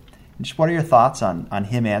did? Just what are your thoughts on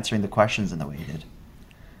him answering the questions in the way he did?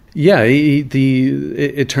 Yeah,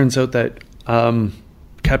 it turns out that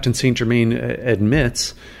Captain Saint Germain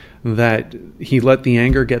admits that he let the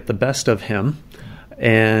anger get the best of him,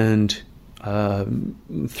 and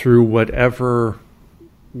through whatever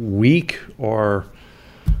weak or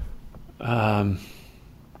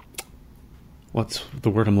what's the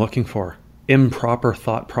word I'm looking for? Improper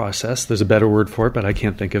thought process. There's a better word for it, but I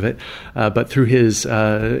can't think of it. But through his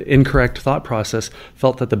incorrect thought process,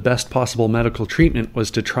 felt that the best possible medical treatment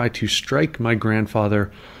was to try to strike my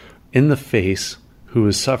grandfather in the face, who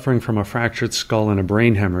was suffering from a fractured skull and a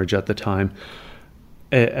brain hemorrhage at the time,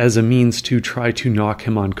 as a means to try to knock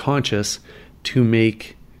him unconscious to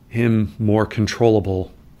make him more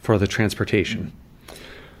controllable for the transportation.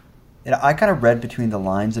 I kind of read between the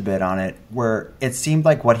lines a bit on it, where it seemed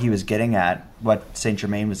like what he was getting at, what Saint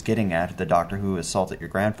Germain was getting at, the doctor who assaulted your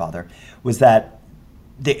grandfather, was that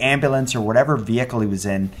the ambulance or whatever vehicle he was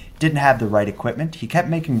in didn't have the right equipment. He kept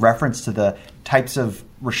making reference to the types of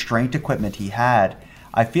restraint equipment he had.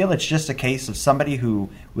 I feel it's just a case of somebody who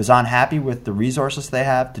was unhappy with the resources they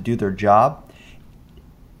have to do their job,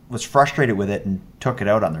 was frustrated with it, and took it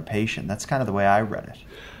out on their patient. That's kind of the way I read it.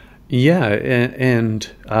 Yeah, and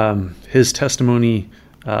his testimony,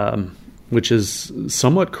 which is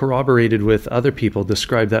somewhat corroborated with other people,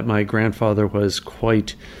 described that my grandfather was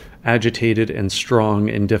quite agitated and strong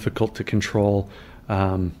and difficult to control.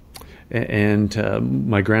 And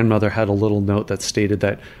my grandmother had a little note that stated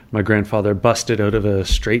that my grandfather busted out of a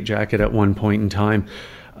straitjacket at one point in time.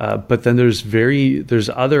 But then there's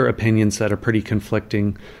other opinions that are pretty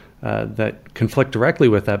conflicting, that conflict directly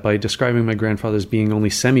with that by describing my grandfather as being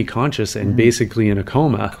only semi-conscious and basically in a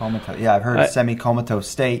coma. Comatose. Yeah, I've heard semi-comatose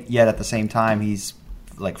state, yet at the same time he's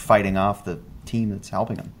like fighting off the team that's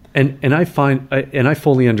helping him. And I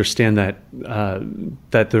fully understand that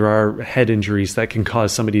that there are head injuries that can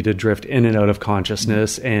cause somebody to drift in and out of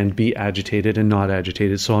consciousness and be agitated and not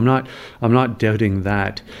agitated. So I'm not doubting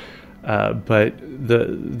that. But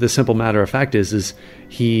the simple matter of fact is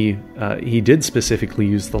he did specifically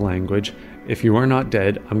use the language, "If you are not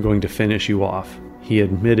dead, I'm going to finish you off." He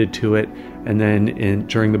admitted to it, and then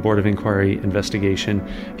during the Board of Inquiry investigation,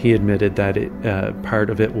 he admitted that part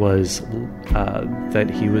of it was that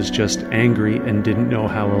he was just angry and didn't know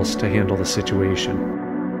how else to handle the situation.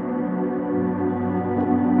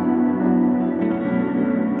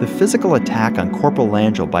 The physical attack on Corporal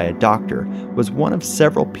Langell by a doctor was one of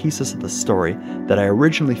several pieces of the story that I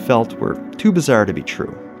originally felt were too bizarre to be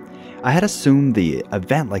true. I had assumed the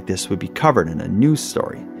event like this would be covered in a news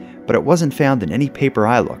story, but it wasn't found in any paper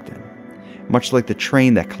I looked in, much like the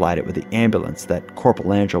train that collided with the ambulance that Corporal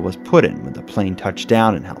Langell was put in when the plane touched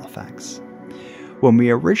down in Halifax. When we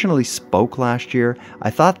originally spoke last year, I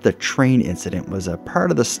thought the train incident was a part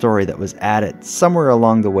of the story that was added somewhere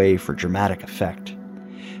along the way for dramatic effect.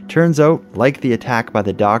 Turns out, like the attack by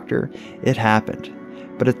the doctor, it happened,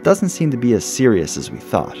 but it doesn't seem to be as serious as we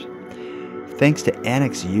thought. Thanks to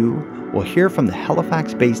Annex U, we'll hear from the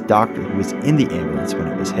Halifax-based doctor who was in the ambulance when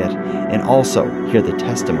it was hit, and also hear the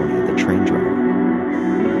testimony of the train driver.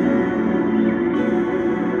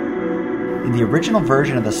 In the original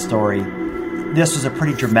version of the story, this was a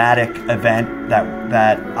pretty dramatic event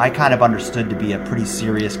that I kind of understood to be a pretty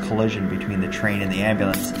serious collision between the train and the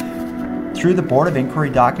ambulance. Through the Board of Inquiry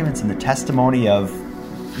documents and the testimony of,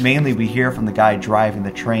 mainly we hear from the guy driving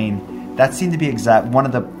the train, that seemed to be one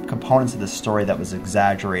of the components of the story that was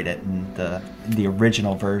exaggerated in the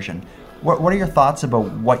original version. What are your thoughts about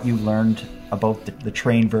what you learned about the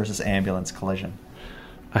train versus ambulance collision?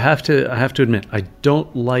 I have to admit, I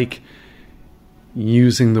don't like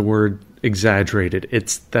using the word exaggerated.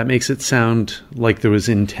 That makes it sound like there was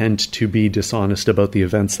intent to be dishonest about the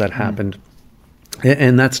events that happened.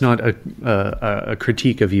 And that's not a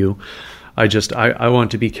critique of you. I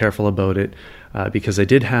want to be careful about it because I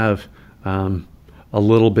did have a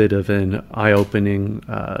little bit of an eye-opening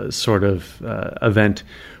sort of event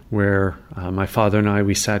where my father and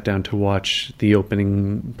we sat down to watch the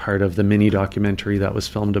opening part of the mini documentary that was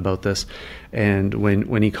filmed about this. And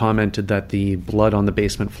when he commented that the blood on the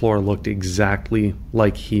basement floor looked exactly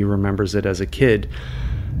like he remembers it as a kid,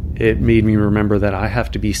 it made me remember that I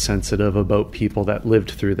have to be sensitive about people that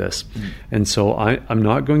lived through this. And so I'm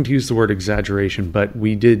not going to use the word exaggeration, but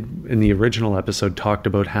we did in the original episode talked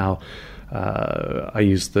about how I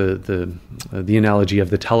used the analogy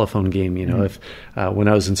of the telephone game. You know, if when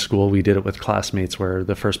I was in school, we did it with classmates where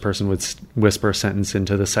the first person would whisper a sentence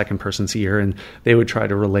into the second person's ear, and they would try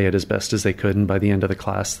to relay it as best as they could. And by the end of the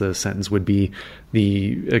class, the sentence would be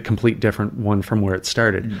a complete different one from where it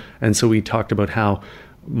started. And so we talked about how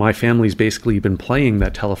my family's basically been playing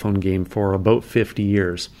that telephone game for about 50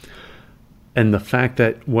 years. And the fact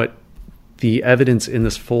that what the evidence in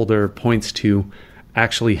this folder points to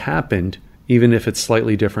actually happened, even if it's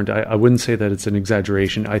slightly different, I wouldn't say that it's an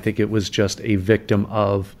exaggeration. I think it was just a victim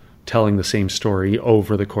of telling the same story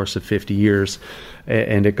over the course of 50 years,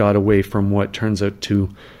 and it got away from what turns out to,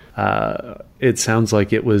 it sounds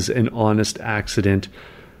like it was an honest accident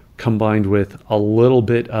combined with a little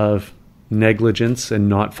bit of negligence and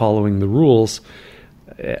not following the rules.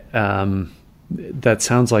 That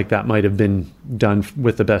sounds like that might have been done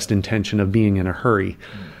with the best intention of being in a hurry.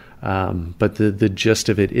 But the gist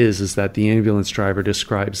of it is that the ambulance driver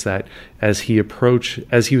describes that as he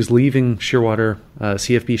was leaving Shearwater,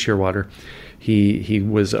 CFB Shearwater, he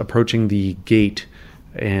was approaching the gate,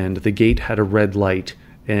 and the gate had a red light.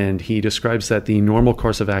 And he describes that the normal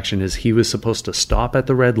course of action is he was supposed to stop at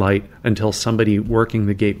the red light until somebody working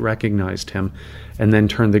the gate recognized him, and then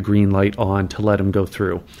turn the green light on to let him go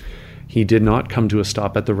through. He did not come to a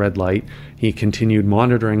stop at the red light. He continued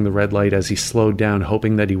monitoring the red light as he slowed down,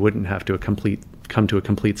 hoping that he wouldn't have to come to a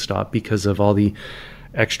complete stop because of all the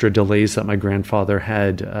extra delays that my grandfather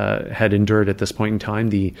had endured at this point in time.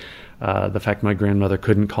 The fact my grandmother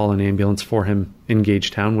couldn't call an ambulance for him in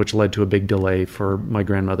Gagetown, which led to a big delay for my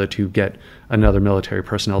grandmother to get another military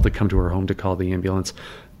personnel to come to her home to call the ambulance.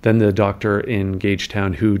 Then the doctor in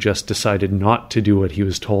Gagetown, who just decided not to do what he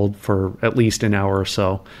was told for at least an hour or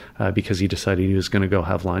so because he decided he was going to go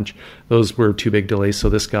have lunch. Those were two big delays. So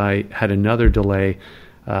this guy had another delay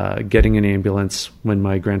getting an ambulance when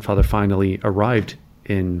my grandfather finally arrived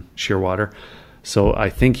in Shearwater. So I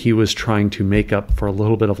think he was trying to make up for a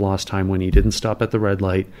little bit of lost time when he didn't stop at the red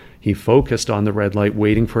light. He focused on the red light,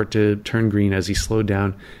 waiting for it to turn green as he slowed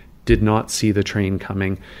down, did not see the train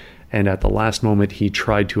coming. And at the last moment, he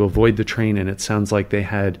tried to avoid the train, and it sounds like they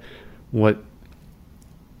had what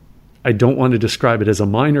I don't want to describe it as a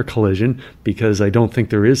minor collision, because I don't think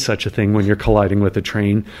there is such a thing when you're colliding with a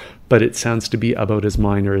train, but it sounds to be about as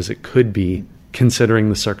minor as it could be, considering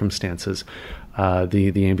the circumstances.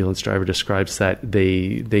 The ambulance driver describes that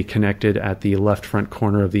they connected at the left front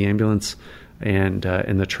corner of the ambulance and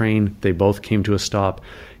in the train. They both came to a stop.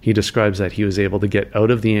 He describes that he was able to get out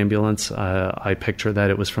of the ambulance. I picture that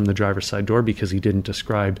it was from the driver's side door because he didn't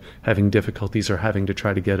describe having difficulties or having to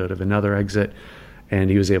try to get out of another exit. And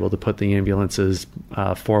he was able to put the ambulance's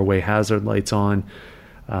four-way hazard lights on,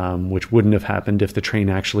 which wouldn't have happened if the train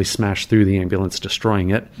actually smashed through the ambulance, destroying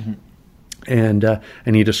it. Mm-hmm.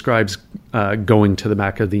 And he describes going to the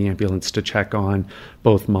back of the ambulance to check on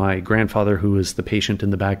both my grandfather, who was the patient in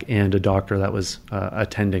the back, and a doctor that was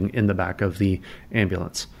attending in the back of the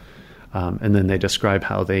ambulance. And then they describe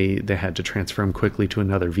how they had to transfer him quickly to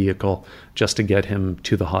another vehicle just to get him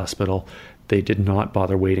to the hospital. They did not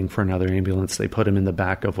bother waiting for another ambulance. They put him in the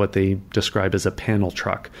back of what they describe as a panel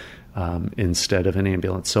truck instead of an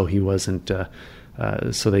ambulance. So he wasn't...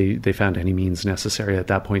 So they found any means necessary at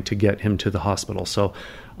that point to get him to the hospital. So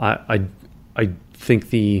I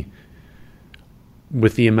think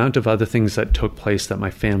with the amount of other things that took place that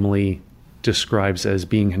my family describes as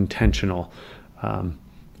being intentional,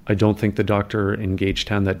 I don't think the doctor in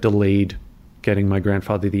Gagetown that delayed getting my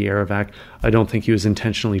grandfather the air evac, I don't think he was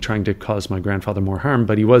intentionally trying to cause my grandfather more harm,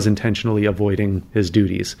 but he was intentionally avoiding his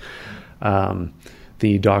duties.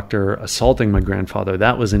 The doctor assaulting my grandfather,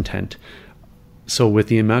 that was intent. So with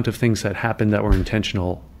the amount of things that happened that were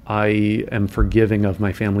intentional, I am forgiving of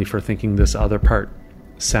my family for thinking this other part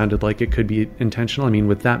sounded like it could be intentional. I mean,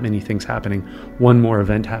 with that many things happening, one more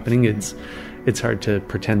event happening, it's hard to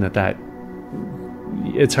pretend that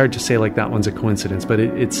it's hard to say like that one's a coincidence, but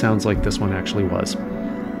it sounds like this one actually was.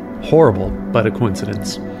 Horrible, but a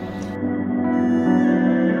coincidence.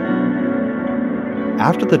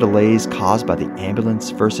 After the delays caused by the ambulance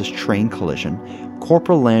versus train collision,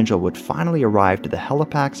 Corporal Langell would finally arrive to the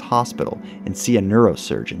Halifax Hospital and see a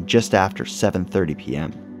neurosurgeon just after 7:30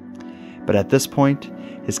 p.m. But at this point,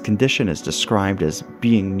 his condition is described as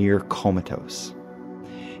being near comatose.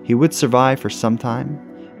 He would survive for some time,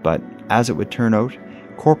 but as it would turn out,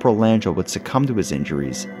 Corporal Langell would succumb to his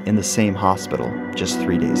injuries in the same hospital just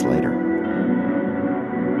 3 days later.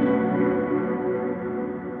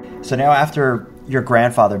 So now after your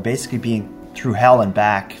grandfather basically being through hell and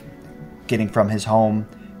back, getting from his home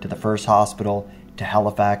to the first hospital to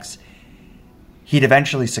Halifax. He'd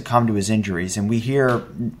eventually succumb to his injuries, and we hear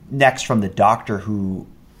next from the doctor who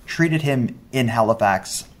treated him in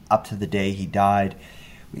Halifax up to the day he died.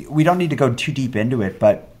 We don't need to go too deep into it,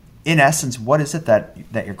 but in essence, what is it that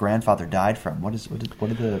your grandfather died from? What do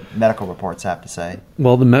the medical reports have to say?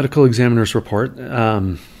 Well, the medical examiner's report,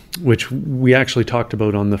 which we actually talked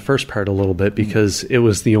about on the first part a little bit, because it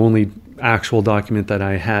was the only actual document that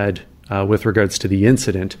I had with regards to the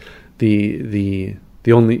incident.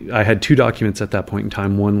 I had two documents at that point in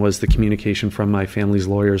time. One was the communication from my family's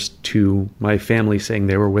lawyers to my family saying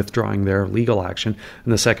they were withdrawing their legal action.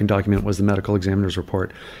 And the second document was the medical examiner's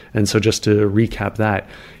report. And so just to recap that,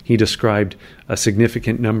 he described a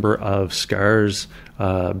significant number of scars,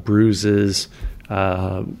 bruises,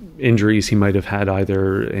 injuries he might have had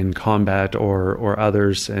either in combat or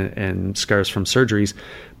others, and scars from surgeries.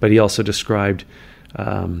 But he also described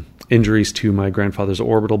injuries to my grandfather's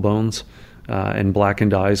orbital bones, and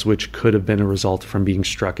blackened eyes, which could have been a result from being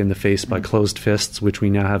struck in the face by closed fists, which we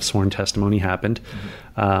now have sworn testimony happened.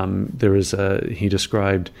 He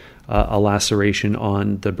described a laceration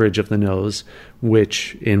on the bridge of the nose,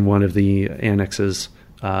 which in one of the annexes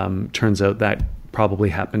turns out that probably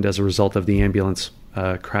happened as a result of the ambulance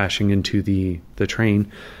crashing into the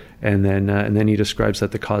train. And then he describes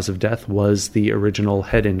that the cause of death was the original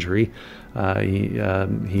head injury.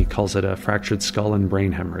 He calls it a fractured skull and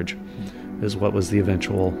brain hemorrhage, is what was the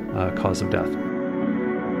eventual cause of death.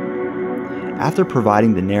 After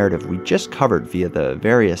providing the narrative we just covered via the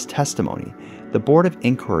various testimony, the Board of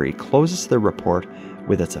Inquiry closes their report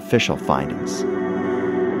with its official findings.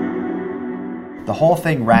 The whole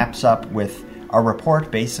thing wraps up with a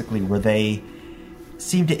report basically where they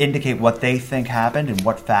seem to indicate what they think happened and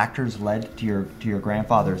what factors led to your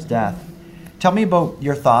grandfather's death. Tell me about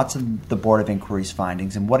your thoughts on the Board of Inquiry's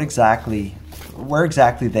findings and where exactly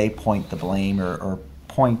they point the blame or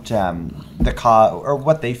point the cause, or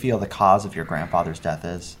what they feel the cause of your grandfather's death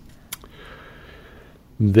is.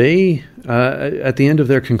 They, at the end of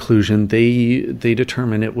their conclusion, they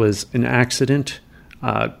determine it was an accident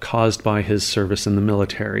caused by his service in the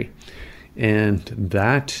military, and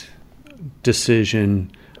that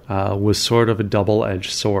decision was sort of a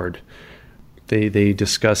double-edged sword. They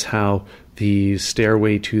discuss how the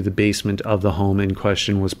stairway to the basement of the home in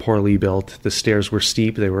question was poorly built. The stairs were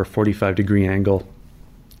steep. They were a 45-degree angle.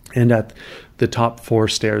 And at the top 4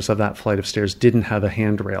 stairs of that flight of stairs didn't have a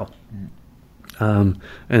handrail.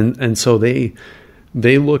 And so they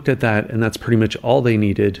looked at that, and that's pretty much all they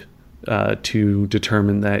needed to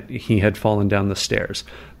determine that he had fallen down the stairs.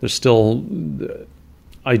 There's still...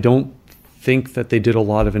 I don't think that they did a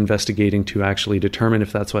lot of investigating to actually determine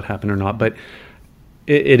if that's what happened or not, but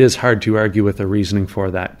it is hard to argue with the reasoning for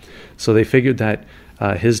that. So they figured that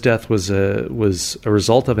his death was a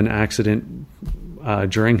result of an accident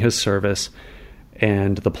during his service,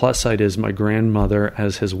 and the plus side is my grandmother,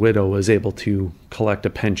 as his widow, was able to collect a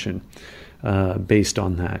pension based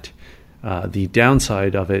on that. The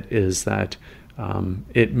downside of it is that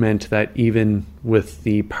it meant that even with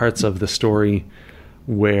the parts of the story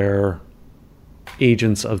where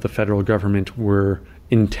agents of the federal government were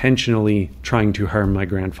intentionally trying to harm my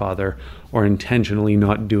grandfather, or intentionally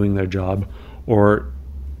not doing their job, or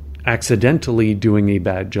accidentally doing a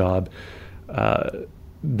bad job,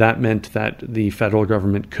 that meant that the federal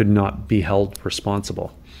government could not be held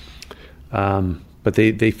responsible. But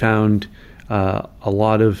they found a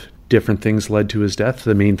lot of different things led to his death,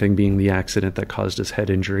 the main thing being the accident that caused his head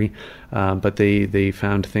injury. But they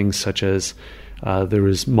found things such as there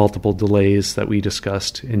was multiple delays that we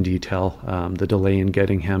discussed in detail. The delay in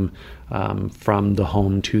getting him from the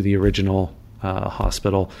home to the original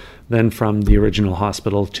hospital, then from the original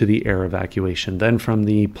hospital to the air evacuation, then from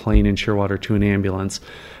the plane in Shearwater to an ambulance,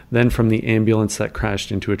 then from the ambulance that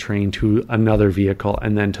crashed into a train to another vehicle,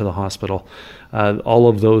 and then to the hospital. All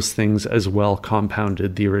of those things as well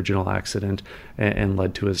compounded the original accident and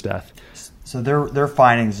led to his death. So their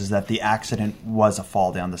findings is that the accident was a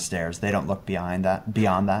fall down the stairs. They don't look beyond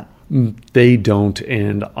that. They don't,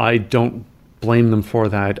 and I don't blame them for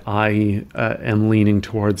that. I am leaning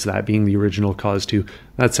towards that being the original cause too.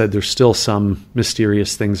 That said, there's still some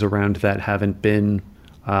mysterious things around that haven't been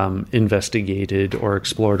investigated or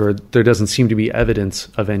explored, or there doesn't seem to be evidence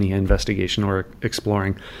of any investigation or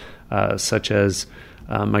exploring, such as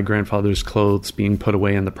my grandfather's clothes being put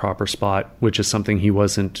away in the proper spot, which is something he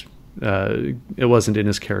wasn't. It wasn't in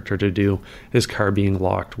his character to do. His car being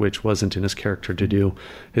locked, which wasn't in his character to do.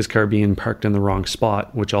 His car being parked in the wrong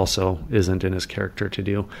spot, which also isn't in his character to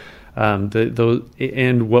do.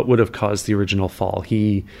 And what would have caused the original fall.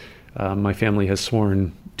 My family has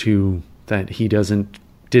sworn to that he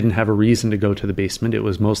didn't have a reason to go to the basement. It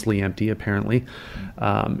was mostly empty, apparently,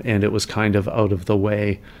 and it was kind of out of the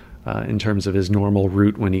way in terms of his normal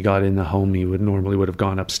route. When he got in the home, he would have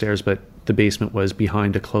gone upstairs, but the basement was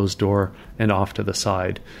behind a closed door and off to the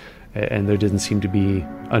side, and there didn't seem to be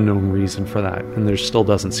a known reason for that, and there still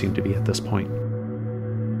doesn't seem to be at this point.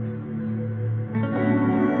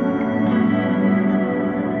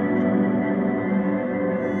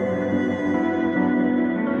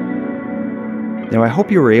 Now, I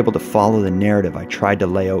hope you were able to follow the narrative I tried to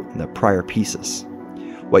lay out in the prior pieces.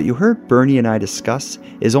 What you heard Bernie and I discuss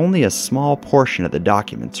is only a small portion of the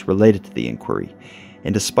documents related to the inquiry,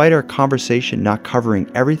 and despite our conversation not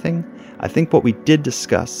covering everything, I think what we did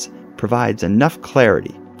discuss provides enough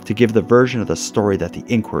clarity to give the version of the story that the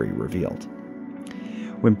inquiry revealed.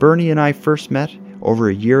 When Bernie and I first met over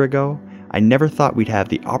a year ago, I never thought we'd have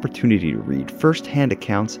the opportunity to read first-hand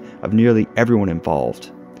accounts of nearly everyone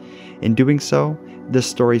involved. In doing so, this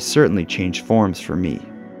story certainly changed forms for me.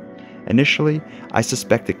 Initially, I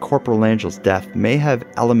suspected Corporal Langel's death may have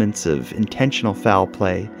elements of intentional foul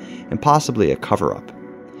play and possibly a cover-up.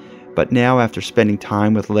 But now, after spending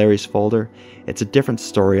time with Larry's folder, it's a different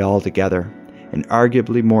story altogether, and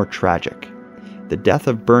arguably more tragic. The death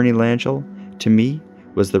of Bernie Langell, to me,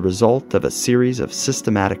 was the result of a series of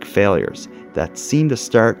systematic failures that seemed to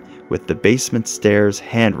start with the basement stairs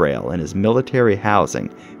handrail in his military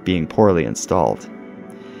housing being poorly installed.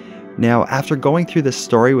 Now, after going through this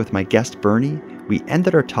story with my guest Bernie, we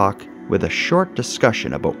ended our talk with a short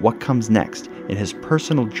discussion about what comes next in his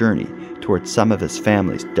personal journey towards some of his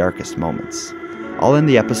family's darkest moments. I'll end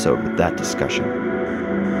the episode with that discussion.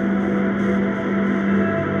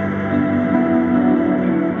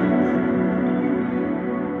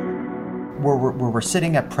 We're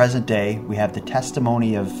sitting at present day. We have the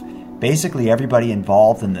testimony of basically everybody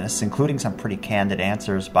involved in this, including some pretty candid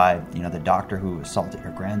answers by, the doctor who assaulted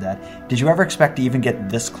your granddad. Did you ever expect to even get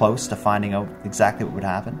this close to finding out exactly what would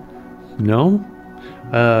happen? No.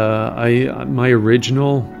 My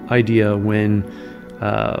original idea when,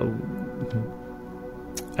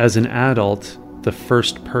 as an adult, the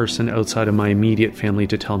first person outside of my immediate family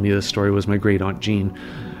to tell me this story was my great aunt Jean.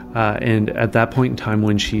 And at that point in time,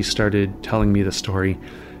 when she started telling me the story,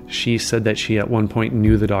 she said that she at one point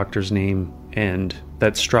knew the doctor's name, and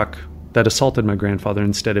that assaulted my grandfather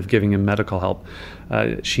instead of giving him medical help.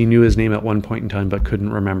 She knew his name at one point in time but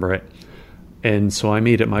couldn't remember it. And so I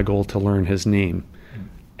made it my goal to learn his name.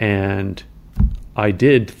 And I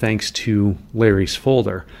did, thanks to Larry's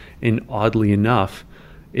folder. And oddly enough,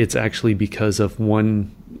 it's actually because of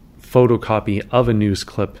one photocopy of a news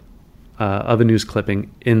clipping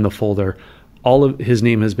in the folder. All of his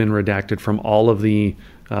name has been redacted from all of the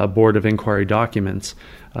Board of Inquiry documents,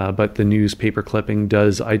 but the newspaper clipping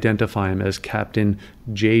does identify him as Captain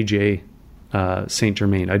J.J. St.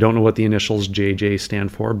 Germain. I don't know what the initials J.J.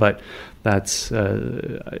 stand for, but that's,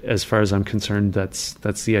 as far as I'm concerned, that's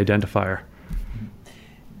the identifier.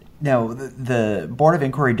 Now, the Board of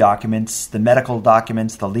Inquiry documents, the medical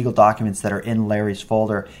documents, the legal documents that are in Larry's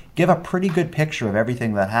folder give a pretty good picture of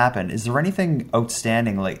everything that happened. Is there anything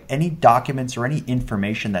outstanding, like any documents or any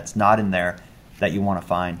information that's not in there that you want to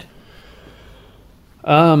find?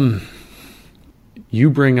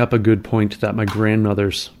 You bring up a good point that my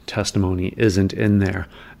grandmother's testimony isn't in there,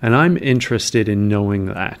 and I'm interested in knowing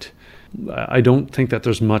that. I don't think that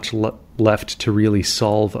there's much left to really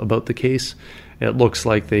solve about the case. It looks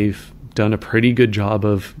like they've done a pretty good job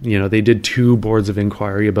of, they did 2 boards of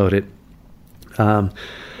inquiry about it.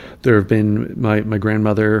 There have been, my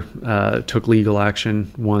grandmother took legal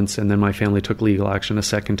action once, and then my family took legal action a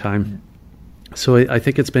second time. So I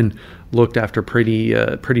think it's been looked after pretty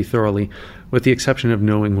thoroughly, with the exception of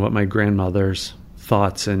knowing what my grandmother's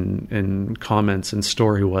thoughts and comments and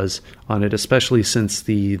story was on it, especially since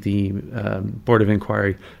the Board of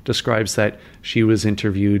Inquiry describes that she was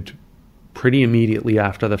interviewed pretty immediately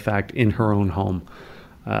after the fact in her own home.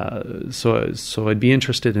 So I'd be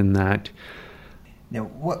interested in that. Now,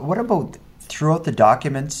 what about throughout the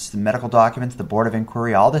documents, the medical documents, the Board of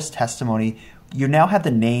Inquiry, all this testimony? You now have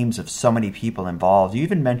the names of so many people involved. You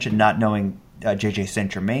even mentioned not knowing J.J. St.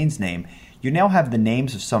 Germain's name. You now have the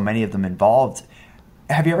names of so many of them involved.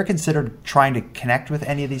 Have you ever considered trying to connect with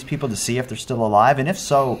any of these people to see if they're still alive? And if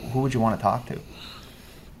so, who would you want to talk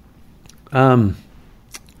to?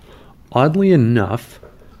 Oddly enough,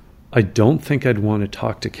 I don't think I'd want to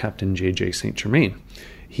talk to Captain J.J. St. Germain.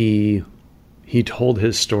 He told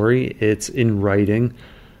his story. It's in writing.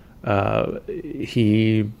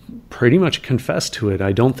 he pretty much confessed to it.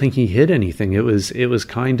 I don't think he hid anything. It was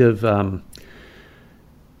kind of,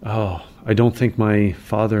 I don't think my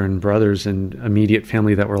father and brothers and immediate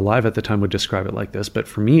family that were alive at the time would describe it like this. But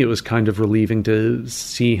for me, it was kind of relieving to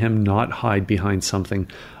see him not hide behind something.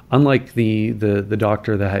 Unlike the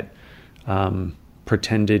doctor that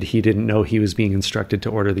pretended he didn't know he was being instructed to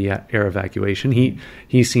order the air evacuation,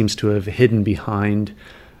 he seems to have hidden behind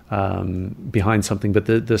something. But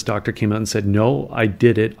this doctor came out and said, "No, I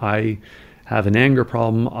did it. I have an anger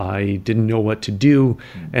problem. I didn't know what to do,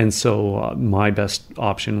 and so my best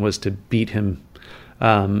option was to beat him."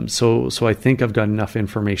 So I think I've got enough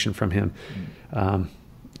information from him.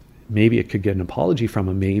 Maybe it could get an apology from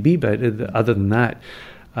him, maybe, but other than that,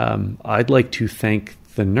 I'd like to thank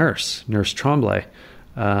the Nurse Tremblay,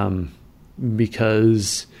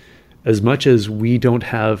 because as much as we don't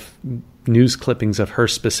have news clippings of her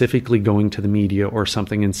specifically going to the media or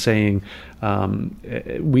something and saying,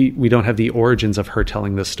 we don't have the origins of her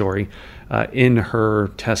telling this story. In her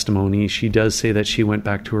testimony, she does say that she went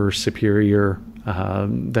back to her superior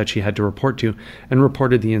that she had to report to and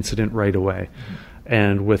reported the incident right away.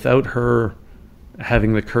 And without her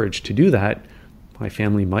having the courage to do that, my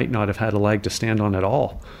family might not have had a leg to stand on at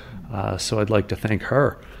all. So I'd like to thank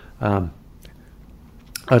her.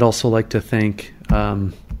 I'd also like to thank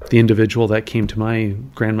the individual that came to my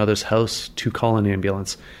grandmother's house to call an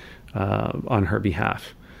ambulance on her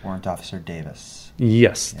behalf. Warrant Officer Davis.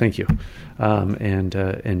 Yes, thank you. And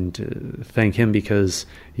thank him because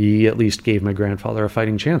he at least gave my grandfather a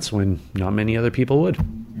fighting chance when not many other people would.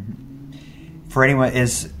 For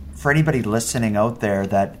anybody listening out there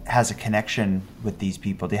that has a connection with these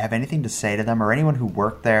people, do you have anything to say to them, or anyone who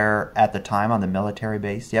worked there at the time on the military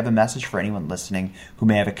base? Do you have a message for anyone listening who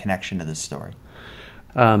may have a connection to this story?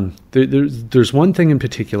 There's one thing in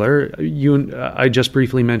particular. I just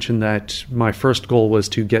briefly mentioned that my first goal was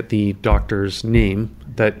to get the doctor's name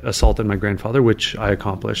that assaulted my grandfather, which I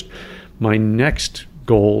accomplished. My next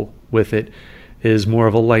goal with it is more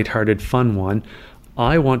of a lighthearted, fun one.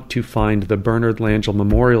 I want to find the Bernard Langell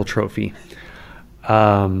Memorial Trophy,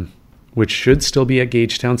 which should still be at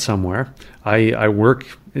Gagetown somewhere. I work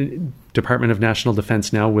Department of National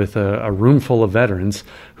Defense now with a room full of veterans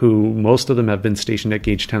who most of them have been stationed at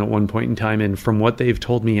Gagetown at one point in time. And from what they've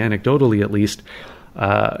told me anecdotally, at least,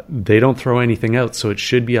 they don't throw anything out. So it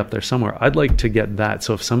should be up there somewhere. I'd like to get that.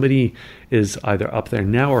 So if somebody is either up there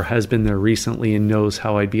now or has been there recently and knows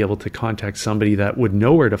how I'd be able to contact somebody that would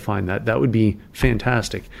know where to find that, that would be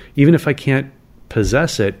fantastic. Even if I can't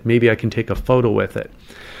possess it, maybe I can take a photo with it.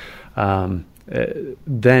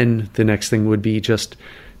 Then the next thing would be just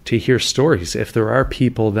to hear stories. If there are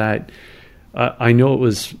people that I know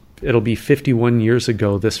it'll be 51 years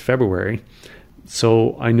ago this February,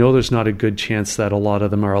 so I know there's not a good chance that a lot of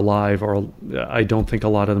them are alive, or I don't think a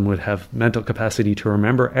lot of them would have mental capacity to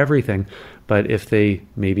remember everything. But if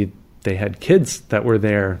maybe they had kids that were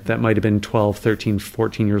there that might have been 12, 13,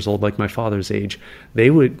 14 years old, like my father's age, they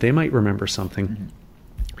might remember something. Mm-hmm.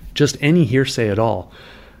 Just any hearsay at all.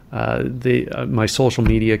 My social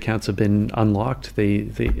media accounts have been unlocked.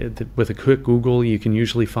 With a quick Google, you can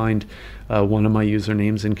usually find one of my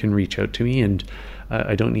usernames and can reach out to me. And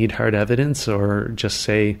I don't need hard evidence, or just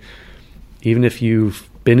say, even if you've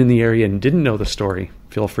been in the area and didn't know the story,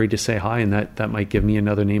 feel free to say hi, and that might give me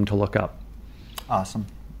another name to look up. Awesome.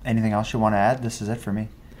 Anything else you want to add? This is it for me.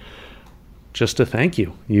 Just to thank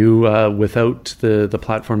you. Without the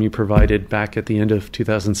platform you provided back at the end of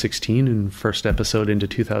 2016 and first episode into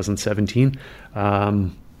 2017,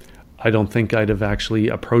 I don't think I'd have actually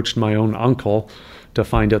approached my own uncle to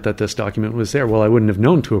find out that this document was there. Well, I wouldn't have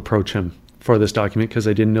known to approach him for this document because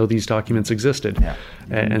I didn't know these documents existed. Yeah,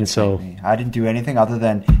 and so I didn't do anything other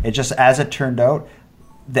than it. Just as it turned out,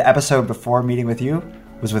 the episode before meeting with you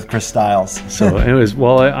was with Chris Stiles. So anyways,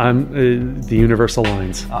 I'm the Universal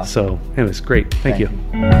Lines. Awesome. So anyways, great. Thank you.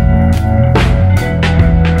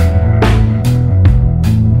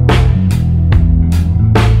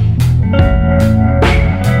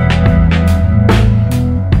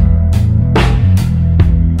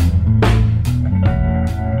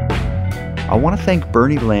 I want to thank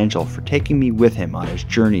Bernie Langell for taking me with him on his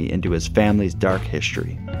journey into his family's dark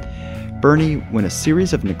history. Bernie, when a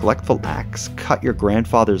series of neglectful acts cut your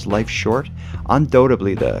grandfather's life short,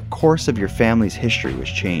 undoubtedly the course of your family's history was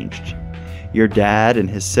changed. Your dad and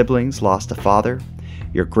his siblings lost a father,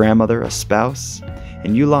 your grandmother a spouse,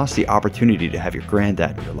 and you lost the opportunity to have your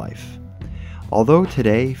granddad in your life. Although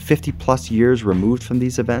today, 50 plus years removed from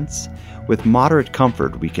these events, with moderate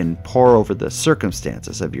comfort we can pore over the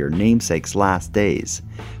circumstances of your namesake's last days,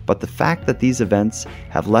 but the fact that these events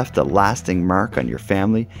have left a lasting mark on your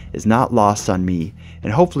family is not lost on me,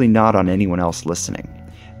 and hopefully not on anyone else listening.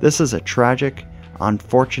 This is a tragic,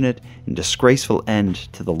 unfortunate, and disgraceful end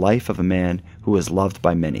to the life of a man who was loved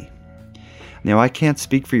by many. Now, I can't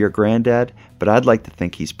speak for your granddad, but I'd like to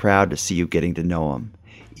think he's proud to see you getting to know him,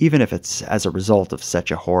 even if it's as a result of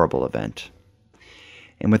such a horrible event.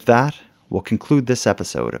 And with that, we'll conclude this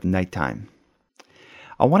episode of Nighttime.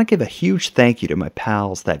 I want to give a huge thank you to my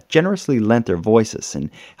pals that generously lent their voices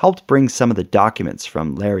and helped bring some of the documents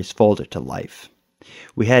from Larry's folder to life.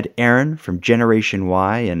 We had Aaron from Generation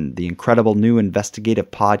Y and the incredible new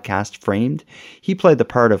investigative podcast Framed. He played the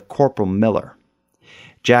part of Corporal Miller.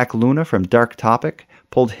 Jack Luna from Dark Topic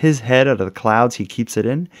pulled his head out of the clouds he keeps it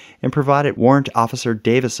in and provided Warrant Officer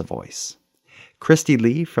Davis a voice. Christy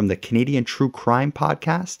Lee from the Canadian True Crime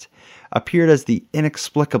Podcast appeared as the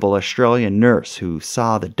inexplicable Australian nurse who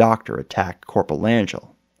saw the doctor attack Corporal Langell.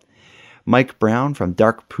 Mike Brown from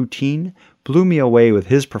Dark Poutine blew me away with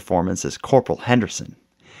his performance as Corporal Henderson.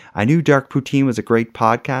 I knew Dark Poutine was a great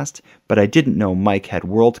podcast, but I didn't know Mike had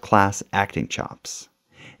world-class acting chops.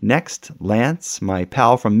 Next, Lance, my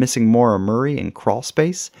pal from Missing Maura Murray in Crawl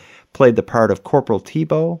Space, played the part of Corporal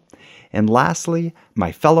Tebow. And lastly,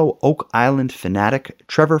 my fellow Oak Island fanatic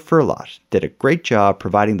Trevor Furlot did a great job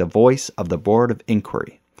providing the voice of the Board of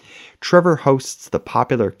Inquiry. Trevor hosts the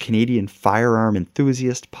popular Canadian firearm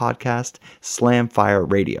enthusiast podcast Slam Fire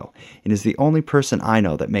Radio and is the only person I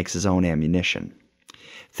know that makes his own ammunition.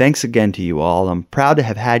 Thanks again to you all. I'm proud to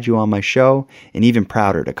have had you on my show and even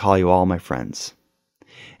prouder to call you all my friends.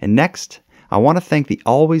 And next, I want to thank the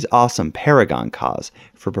always awesome Paragon Cause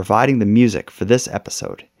for providing the music for this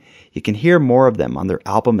episode. You can hear more of them on their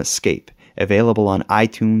album Escape, available on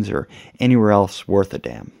iTunes or anywhere else worth a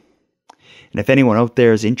damn. And if anyone out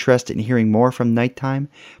there is interested in hearing more from Nighttime,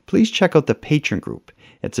 please check out the Patreon group.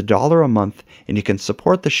 It's $1 a month, and you can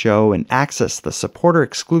support the show and access the supporter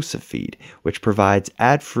exclusive feed, which provides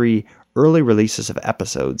ad-free early releases of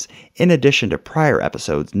episodes, in addition to prior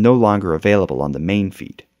episodes no longer available on the main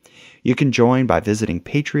feed. You can join by visiting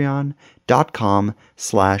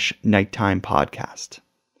patreon.com/nighttimepodcast.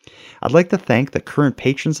 I'd like to thank the current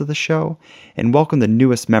patrons of the show and welcome the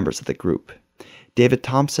newest members of the group. David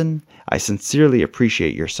Thompson, I sincerely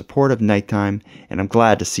appreciate your support of Nighttime, and I'm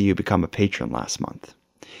glad to see you become a patron last month.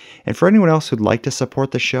 And for anyone else who'd like to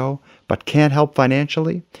support the show but can't help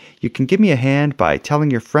financially, you can give me a hand by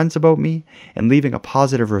telling your friends about me and leaving a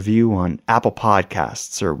positive review on Apple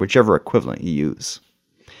Podcasts or whichever equivalent you use.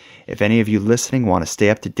 If any of you listening want to stay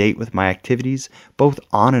up to date with my activities, both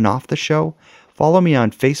on and off the show, follow me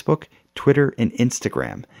on Facebook, Twitter, and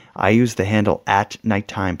Instagram. I use the handle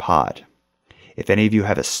 @NighttimePod. If any of you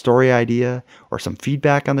have a story idea or some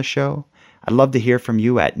feedback on the show, I'd love to hear from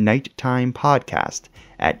you at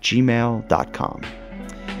nighttimepodcast@gmail.com.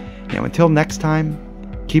 Now until next time,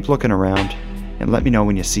 keep looking around and let me know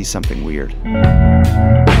when you see something weird.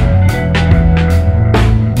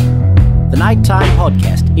 The Nighttime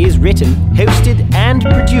Podcast is written, hosted, and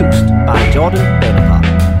produced by Jordan Bernhardt.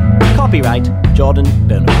 Copyright Jordan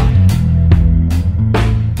Bernhardt.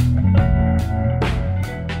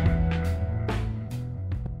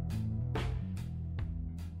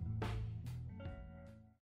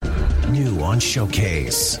 New on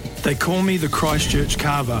Showcase. They call me the Christchurch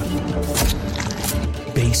Carver.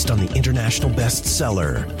 Based on the international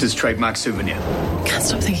bestseller. This trademark souvenir. Can't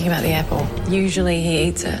stop thinking about the apple. Usually he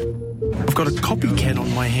eats it. I've got a copycat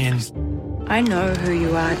on my hands. I know who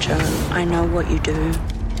you are, Joe. I know what you do.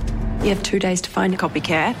 You have 2 days to find a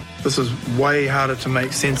copycat. This is way harder to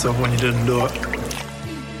make sense of when you didn't do it.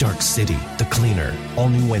 Dark City, The Cleaner. All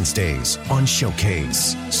new Wednesdays on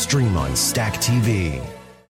Showcase. Stream on Stack TV.